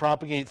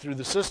propagate through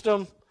the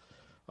system.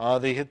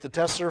 They hit the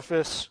test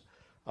surface,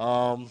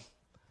 and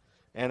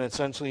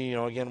essentially,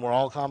 again, we're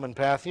all common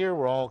path here,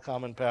 we're all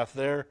common path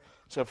there,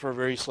 except for a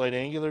very slight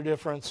angular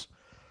difference.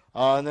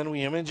 And then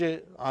we image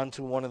it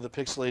onto one of the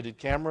pixelated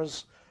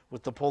cameras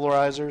with the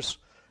polarizers,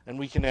 and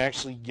we can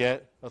actually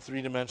get a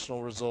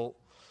three-dimensional result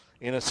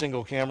in a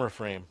single camera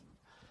frame.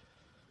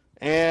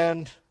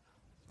 And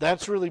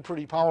that's really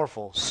pretty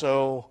powerful.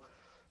 So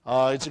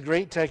it's a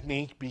great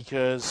technique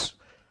because,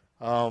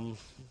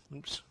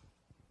 oops,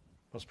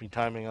 must be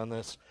timing on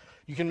this.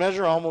 You can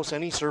measure almost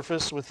any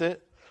surface with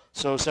it.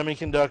 So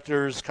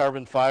semiconductors,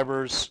 carbon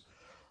fibers,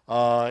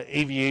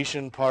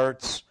 aviation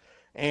parts,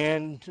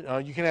 and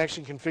you can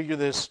actually configure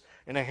this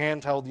in a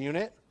handheld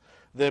unit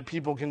that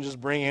people can just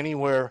bring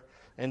anywhere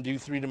and do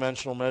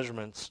three-dimensional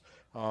measurements.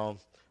 In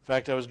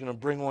fact, I was going to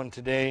bring one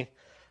today,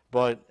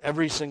 but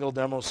every single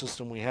demo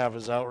system we have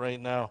is out right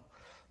now,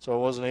 so I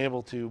wasn't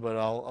able to, but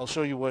I'll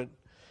show you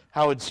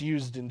how it's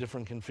used in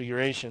different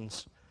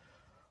configurations.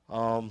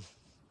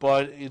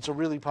 But it's a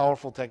really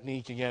powerful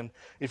technique. Again,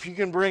 if you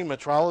can bring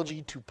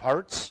metrology to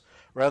parts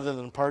rather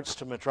than parts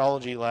to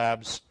metrology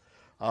labs,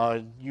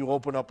 you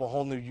open up a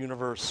whole new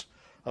universe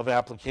of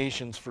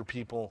applications for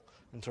people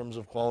in terms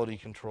of quality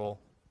control.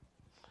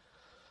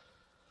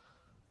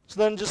 So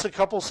then just a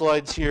couple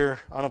slides here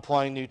on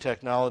applying new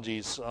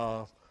technologies.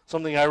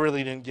 Something I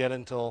really didn't get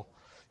until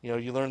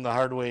you learn the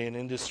hard way in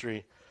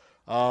industry.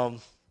 And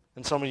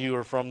some of you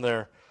are from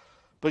there.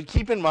 But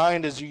keep in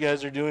mind as you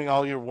guys are doing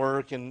all your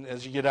work and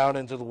as you get out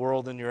into the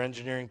world in your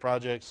engineering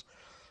projects,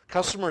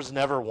 customers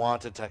never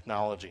want a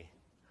technology,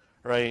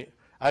 right?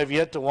 I've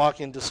yet to walk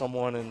into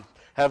someone and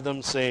have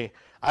them say,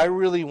 I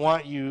really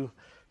want you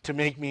to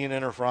make me an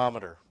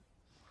interferometer.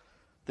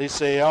 They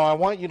say, oh, I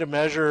want you to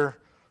measure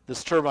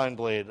this turbine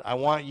blade. I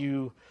want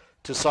you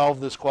to solve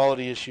this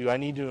quality issue. I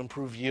need to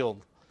improve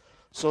yield.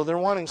 So they're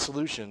wanting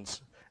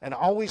solutions. And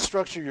always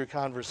structure your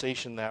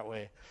conversation that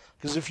way.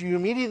 Because if you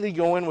immediately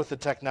go in with the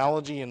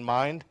technology in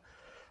mind,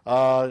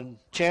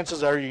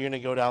 chances are you're going to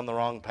go down the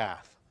wrong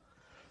path.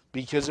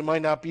 Because it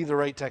might not be the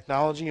right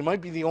technology. It might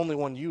be the only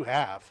one you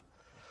have.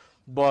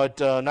 But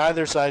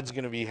neither side's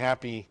going to be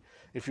happy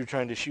if you're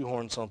trying to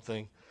shoehorn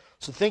something.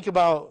 So think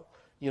about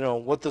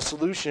what the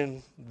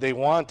solution they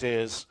want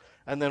is,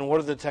 and then what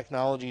are the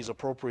technologies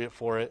appropriate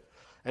for it.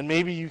 And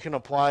maybe you can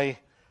apply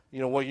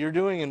what you're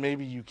doing, and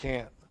maybe you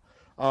can't.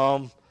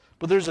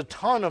 But there's a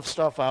ton of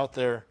stuff out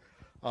there.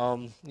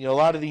 A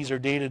lot of these are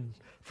dated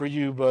for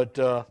you, but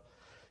the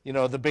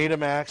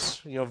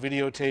Betamax,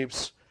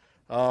 videotapes,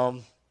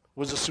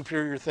 was a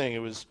superior thing. It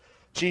was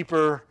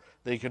cheaper.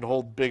 They could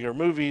hold bigger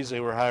movies.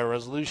 They were higher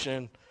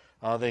resolution.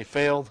 They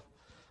failed.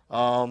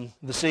 The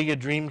Sega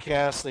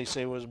Dreamcast, they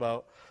say, was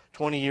about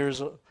 20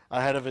 years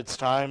ahead of its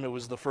time. It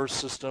was the first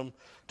system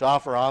to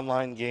offer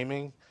online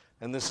gaming,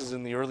 and this is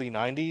in the early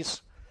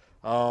 90s.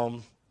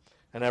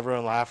 And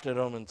everyone laughed at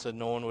them and said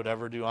no one would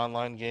ever do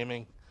online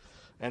gaming,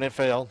 and it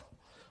failed.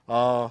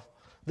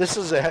 This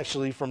is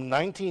actually from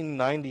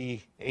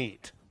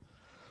 1998,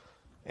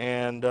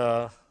 and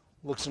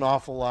looks an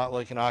awful lot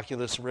like an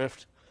Oculus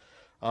Rift,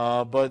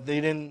 but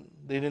they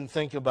didn't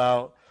think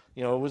about,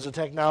 it was a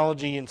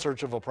technology in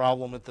search of a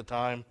problem at the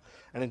time,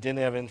 and it didn't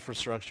have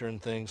infrastructure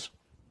and things.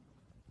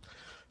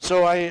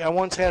 So I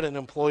once had an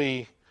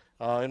employee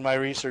in my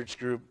research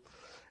group,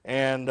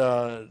 and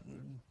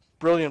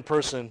brilliant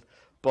person,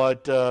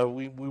 but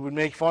we would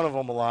make fun of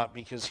him a lot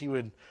because he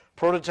would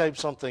prototype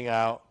something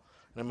out,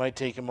 and it might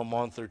take him a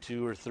month or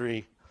 2 or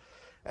 3,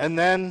 and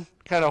then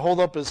kind of hold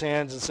up his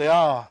hands and say,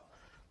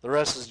 the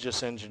rest is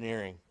just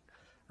engineering,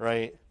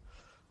 right?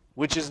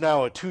 which is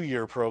now a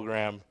 2-year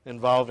program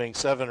involving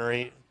 7 or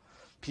 8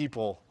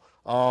 people.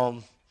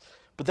 But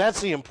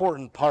that's the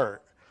important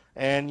part.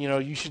 And,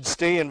 you should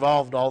stay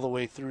involved all the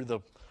way through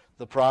the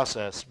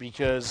process,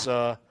 because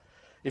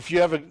if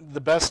you have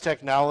the best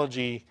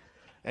technology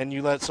and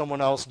you let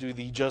someone else do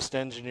the just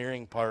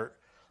engineering part,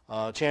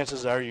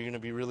 chances are you're going to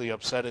be really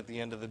upset at the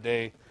end of the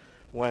day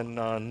when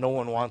no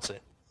one wants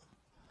it.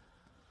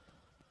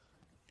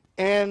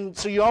 And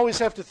so you always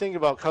have to think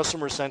about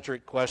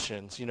customer-centric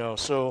questions,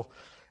 So,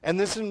 and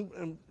this,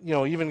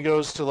 even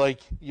goes to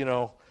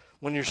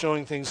when you're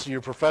showing things to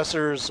your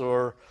professors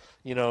or,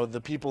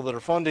 the people that are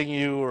funding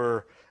you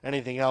or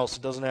anything else.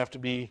 It doesn't have to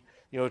be,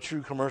 a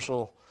true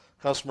commercial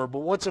customer, but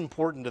what's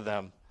important to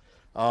them.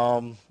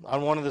 On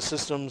one of the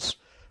systems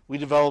we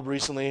developed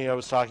recently, I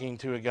was talking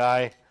to a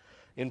guy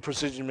in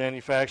precision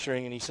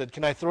manufacturing, and he said,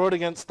 "Can I throw it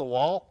against the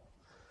wall?"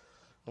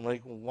 I'm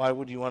like, well, why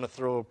would you want to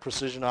throw a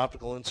precision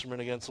optical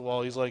instrument against the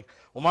wall? He's like,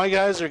 well, my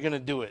guys are going to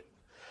do it.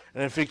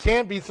 And if it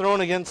can't be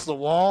thrown against the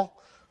wall,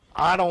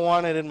 I don't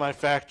want it in my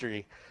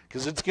factory,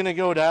 because it's going to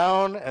go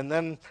down, and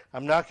then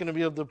I'm not going to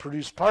be able to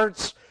produce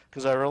parts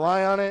because I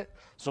rely on it.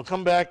 So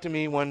come back to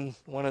me when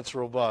it's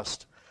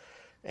robust.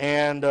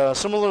 And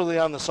similarly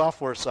on the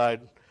software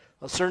side,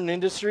 certain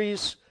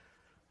industries,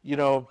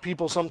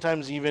 people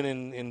sometimes even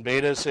in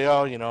beta say,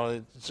 oh,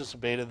 it's just a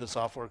beta, the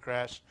software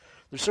crashed.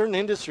 There's certain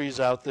industries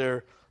out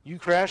there, you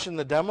crash in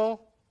the demo,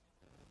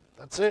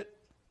 that's it.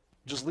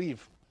 Just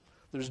leave.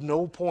 There's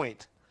no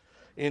point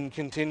in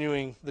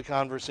continuing the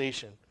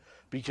conversation,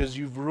 because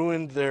you've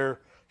ruined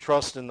their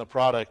trust in the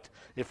product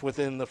if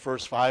within the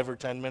first 5 or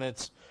 10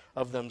 minutes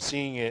of them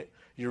seeing it,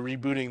 you're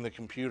rebooting the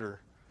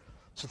computer.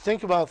 So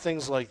think about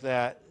things like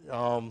that.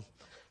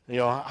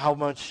 How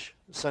much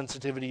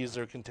sensitivity is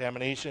there,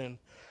 contamination,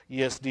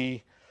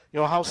 ESD?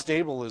 How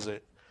stable is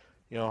it?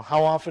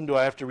 How often do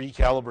I have to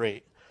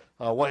recalibrate?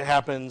 What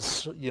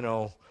happens,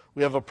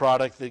 we have a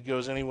product that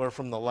goes anywhere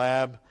from the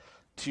lab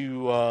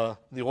to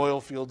the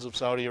oil fields of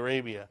Saudi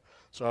Arabia.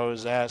 So I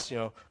was asked,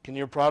 can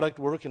your product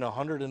work in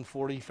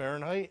 140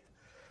 Fahrenheit?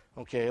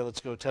 Okay, let's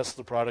go test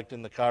the product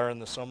in the car in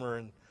the summer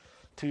in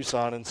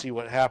Tucson and see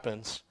what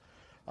happens.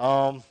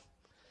 And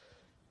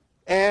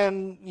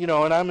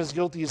I'm as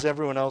guilty as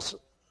everyone else.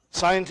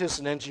 Scientists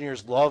and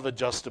engineers love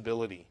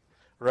adjustability,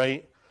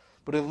 right?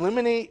 But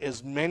eliminate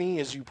as many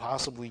as you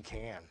possibly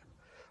can.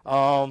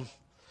 Do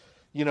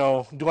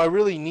I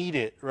really need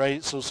it,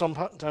 right? So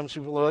sometimes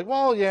people are like,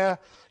 well, yeah,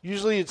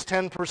 usually it's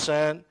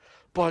 10%,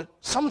 but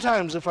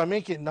sometimes if I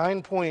make it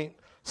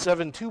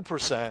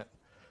 9.72%,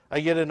 I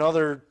get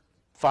another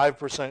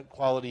 5%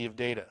 quality of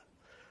data.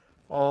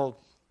 Well,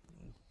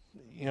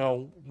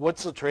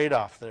 what's the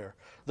trade-off there?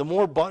 The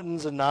more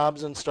buttons and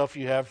knobs and stuff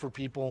you have for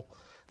people,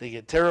 they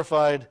get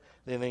terrified.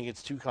 They think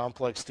it's too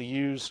complex to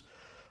use.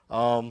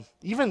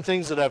 Even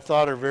things that I've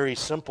thought are very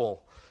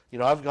simple.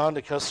 I've gone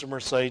to customer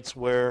sites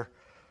where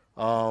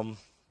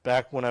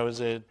back when I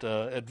was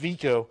at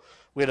Vico,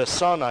 we had a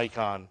sun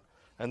icon,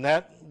 and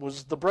that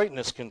was the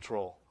brightness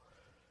control.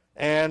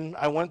 And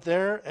I went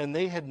there, and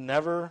they had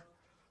never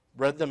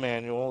read the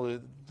manual.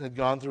 It had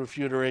gone through a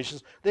few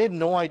iterations. They had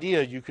no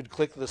idea you could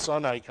click the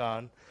sun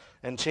icon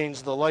and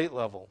change the light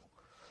level.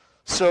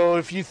 So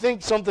if you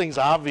think something's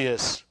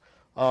obvious,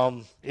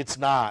 it's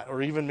not.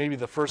 Or even maybe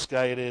the first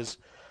guy it is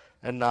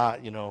and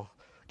not,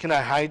 Can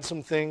I hide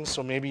some things?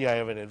 So maybe I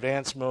have an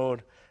advanced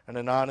mode and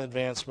a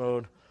non-advanced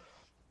mode.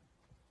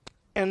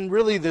 And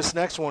really this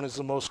next one is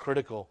the most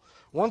critical.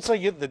 Once I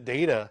get the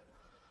data,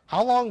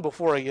 how long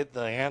before I get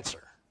the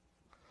answer?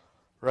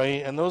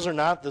 Right? And those are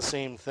not the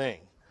same thing.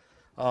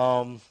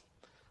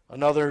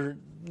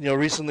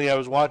 Recently I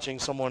was watching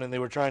someone and they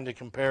were trying to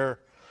compare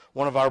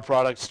one of our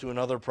products to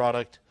another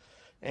product,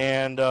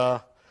 and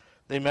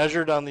they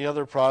measured on the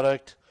other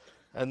product,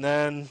 and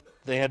then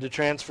they had to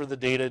transfer the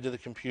data to the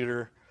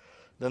computer.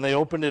 Then they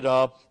opened it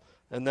up,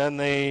 and then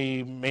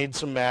they made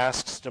some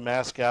masks to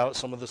mask out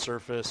some of the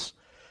surface.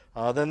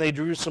 Then they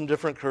drew some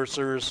different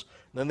cursors.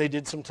 Then they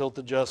did some tilt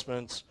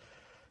adjustments.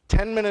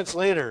 10 minutes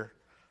later,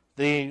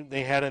 they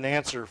had an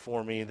answer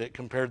for me that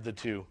compared the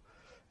two.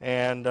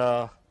 And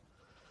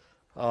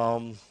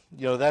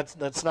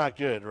that's not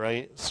good,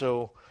 right?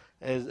 So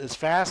as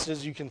fast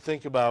as you can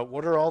think about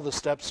what are all the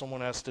steps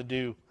someone has to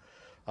do,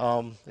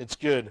 it's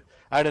good.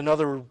 I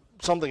had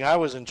something I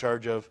was in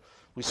charge of.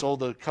 We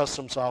sold a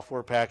custom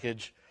software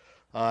package.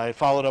 I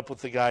followed up with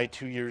the guy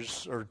 2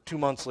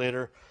 months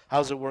later.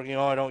 How's it working?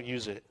 Oh, I don't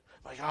use it.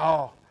 I'm like,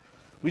 oh,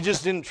 we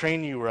just didn't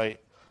train you right.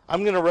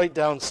 I'm going to write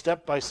down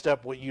step by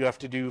step what you have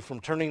to do from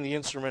turning the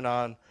instrument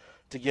on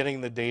to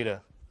getting the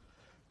data.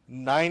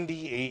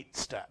 98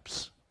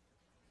 steps.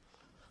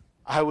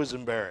 I was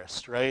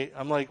embarrassed, right?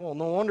 I'm like, well,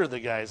 no wonder the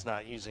guy's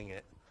not using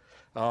it.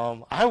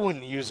 I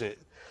wouldn't use it,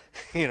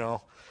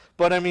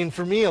 But, I mean,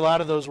 for me, a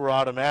lot of those were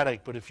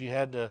automatic, but if you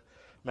had to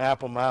map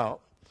them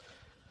out.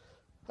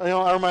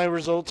 Are my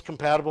results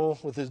compatible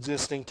with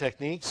existing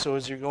techniques? So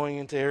as you're going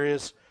into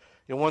areas,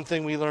 one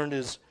thing we learned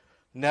is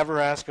never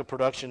ask a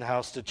production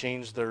house to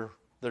change their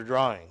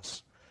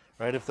drawings,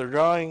 right? If they're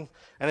drawing,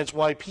 and it's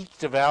why peak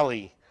to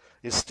valley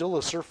is still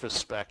a surface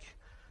spec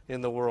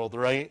in the world,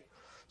 right?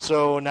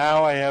 So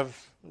now I have,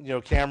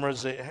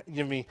 cameras that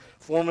give me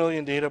 4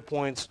 million data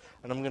points,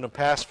 and I'm going to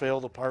pass-fail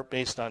the part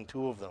based on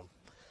 2 of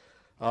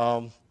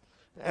them.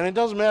 And it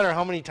doesn't matter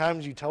how many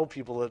times you tell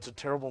people it's a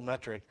terrible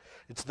metric.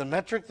 It's the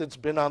metric that's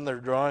been on their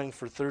drawing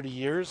for 30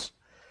 years,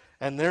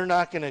 and they're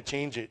not going to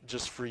change it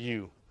just for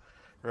you,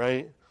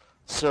 right?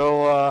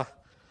 So,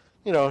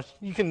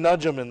 you can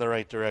nudge them in the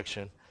right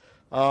direction.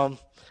 And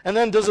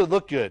then does it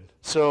look good?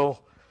 So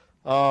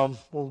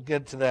we'll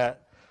get to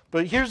that.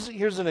 But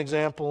here's an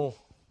example.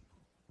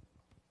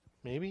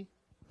 Maybe?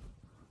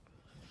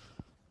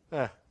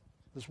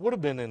 This would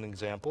have been an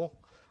example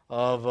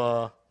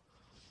of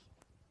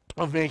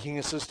making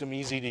a system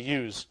easy to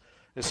use.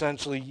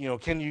 Essentially,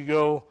 can you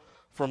go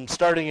from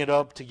starting it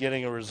up to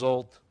getting a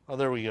result? Oh,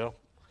 there we go.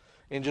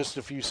 In just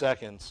a few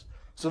seconds.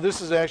 So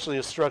this is actually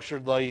a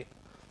structured light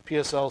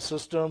PSL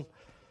system.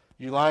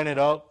 You line it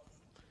up.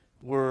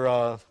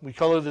 We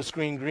color the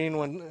screen green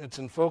when it's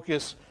in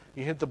focus.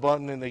 You hit the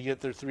button and they get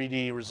their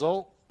 3D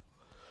result.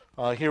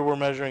 Here we're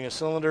measuring a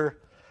cylinder.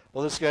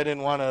 Well, this guy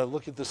didn't want to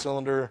look at the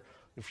cylinder.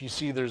 If you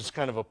see there's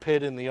kind of a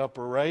pit in the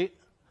upper right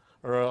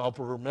or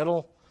upper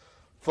middle.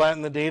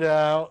 Flatten the data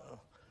out.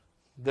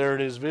 There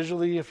it is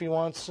visually if he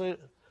wants it.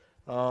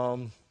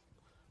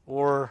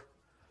 Or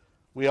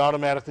we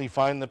automatically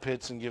find the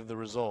pits and give the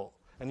result.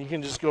 And you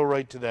can just go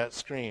right to that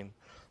screen.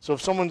 So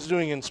if someone's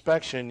doing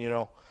inspection,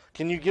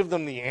 can you give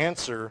them the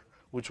answer,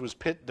 which was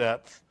pit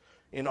depth,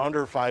 in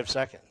under 5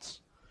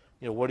 seconds?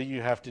 What do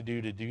you have to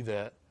do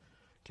that?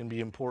 Can be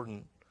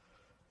important.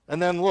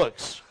 And then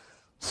looks.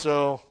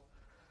 So,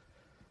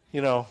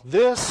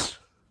 this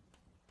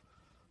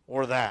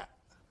or that,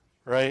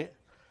 right?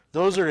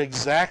 Those are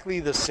exactly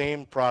the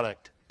same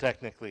product,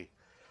 technically.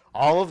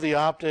 All of the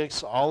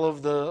optics, all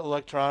of the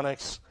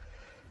electronics,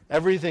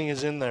 everything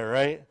is in there,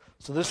 right?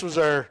 So this was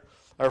our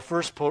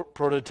first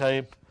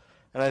prototype,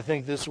 and I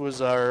think this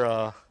was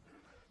our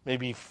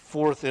maybe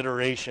 4th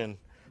iteration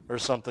or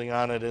something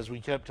on it, as we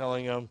kept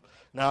telling them,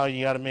 now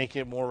you got to make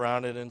it more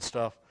rounded and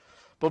stuff.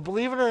 But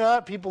believe it or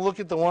not, people look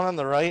at the one on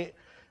the right,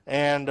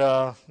 and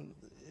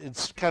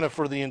it's kind of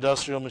for the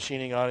industrial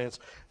machining audience.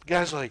 The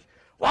guy's like,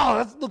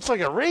 wow, that looks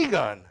like a ray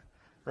gun,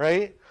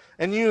 right?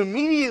 And you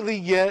immediately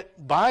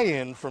get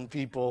buy-in from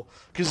people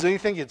because they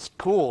think it's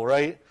cool,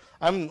 right?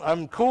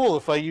 I'm cool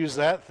if I use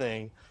that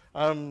thing.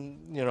 I'm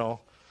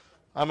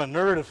a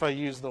nerd if I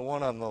use the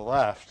one on the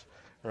left,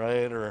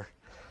 right? Or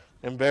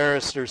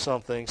embarrassed or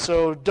something.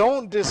 So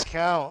don't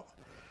discount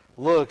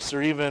looks,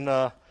 or even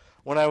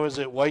when I was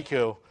at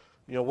Wyco,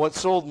 what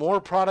sold more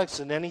products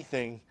than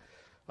anything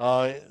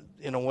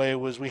in a way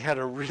was we had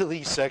a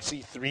really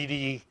sexy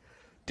 3D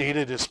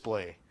data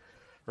display,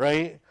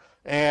 right?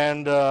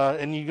 And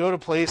you go to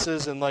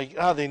places and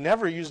they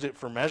never used it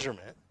for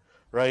measurement,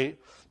 right?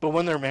 But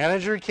when their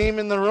manager came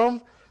in the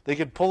room, they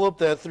could pull up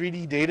that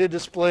 3D data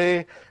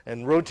display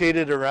and rotate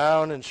it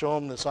around and show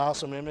them this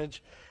awesome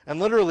image. And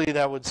literally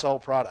that would sell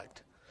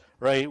product,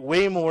 right?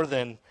 Way more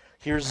than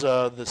here's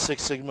the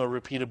 6 Sigma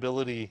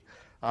repeatability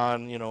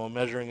on,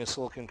 measuring a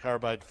silicon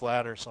carbide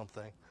flat or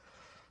something.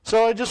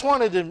 So I just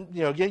wanted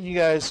to, get you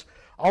guys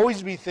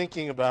always be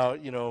thinking about,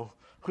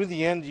 who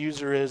the end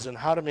user is and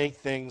how to make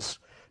things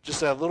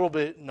just that little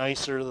bit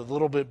nicer, a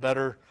little bit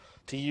better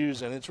to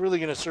use, and it's really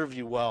going to serve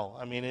you well.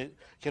 I mean, it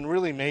can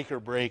really make or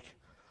break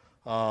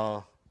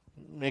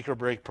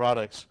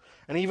products.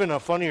 And even a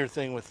funnier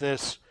thing with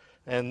this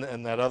and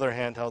that other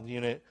handheld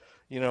unit,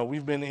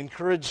 we've been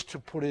encouraged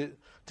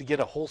to get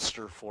a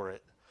holster for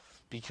it,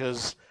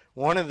 because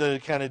one of the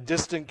kind of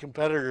distant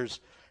competitors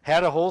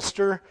had a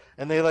holster,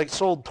 and they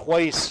sold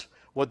twice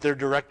what their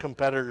direct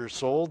competitors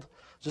sold,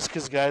 just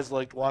because guys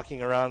liked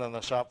walking around on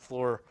the shop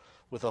floor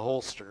with a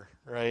holster,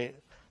 right?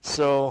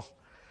 So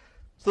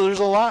there's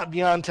a lot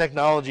beyond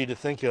technology to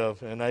think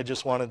of, and I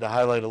just wanted to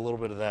highlight a little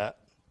bit of that.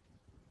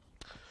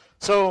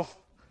 So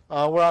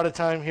we're out of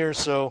time here.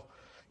 So,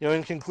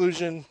 in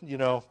conclusion,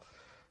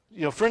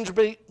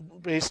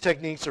 fringe-based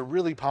techniques are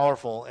really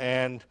powerful,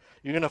 and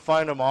you're going to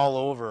find them all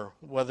over,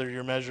 whether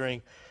you're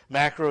measuring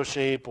macro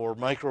shape or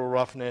micro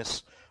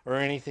roughness or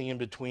anything in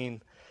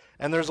between.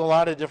 And there's a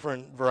lot of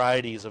different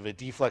varieties of it: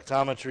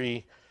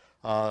 deflectometry,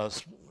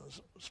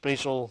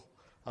 spatial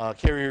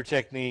carrier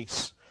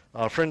techniques,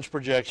 fringe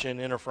projection,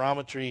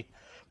 interferometry,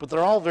 but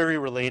they're all very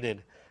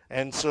related.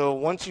 And so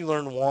once you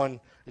learn one,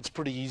 it's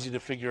pretty easy to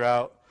figure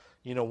out,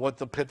 what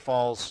the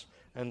pitfalls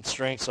and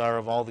strengths are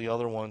of all the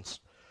other ones.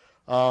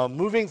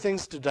 Moving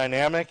things to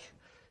dynamic,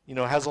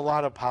 has a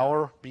lot of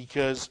power,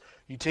 because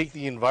you take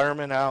the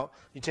environment out,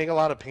 you take a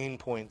lot of pain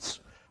points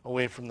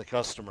away from the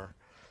customer.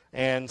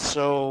 And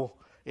so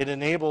it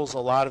enables a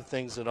lot of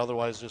things that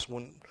otherwise just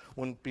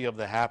wouldn't be able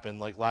to happen,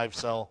 like live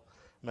cell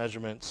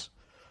measurements.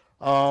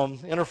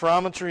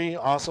 Interferometry,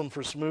 awesome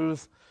for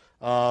smooth.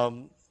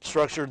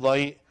 Structured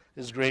light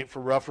is great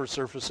for rougher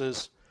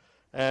surfaces.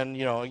 And,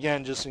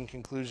 again, just in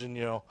conclusion,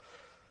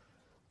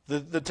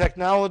 the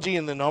technology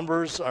and the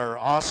numbers are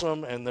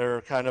awesome, and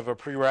they're kind of a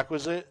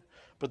prerequisite,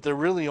 but they're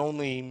really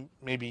only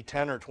maybe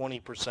 10 or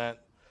 20%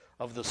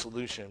 of the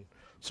solution.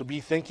 So be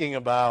thinking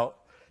about,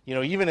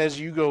 even as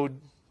you go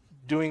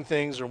doing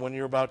things or when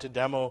you're about to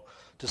demo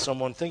to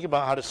someone, think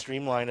about how to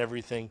streamline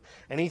everything.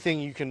 Anything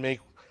you can make,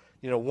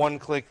 one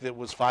click that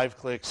was 5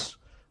 clicks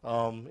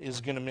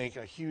is going to make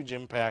a huge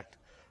impact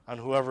on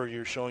whoever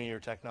you're showing your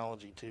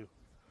technology to.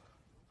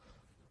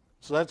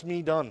 So that's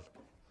me done.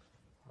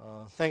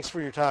 Thanks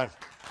for your time.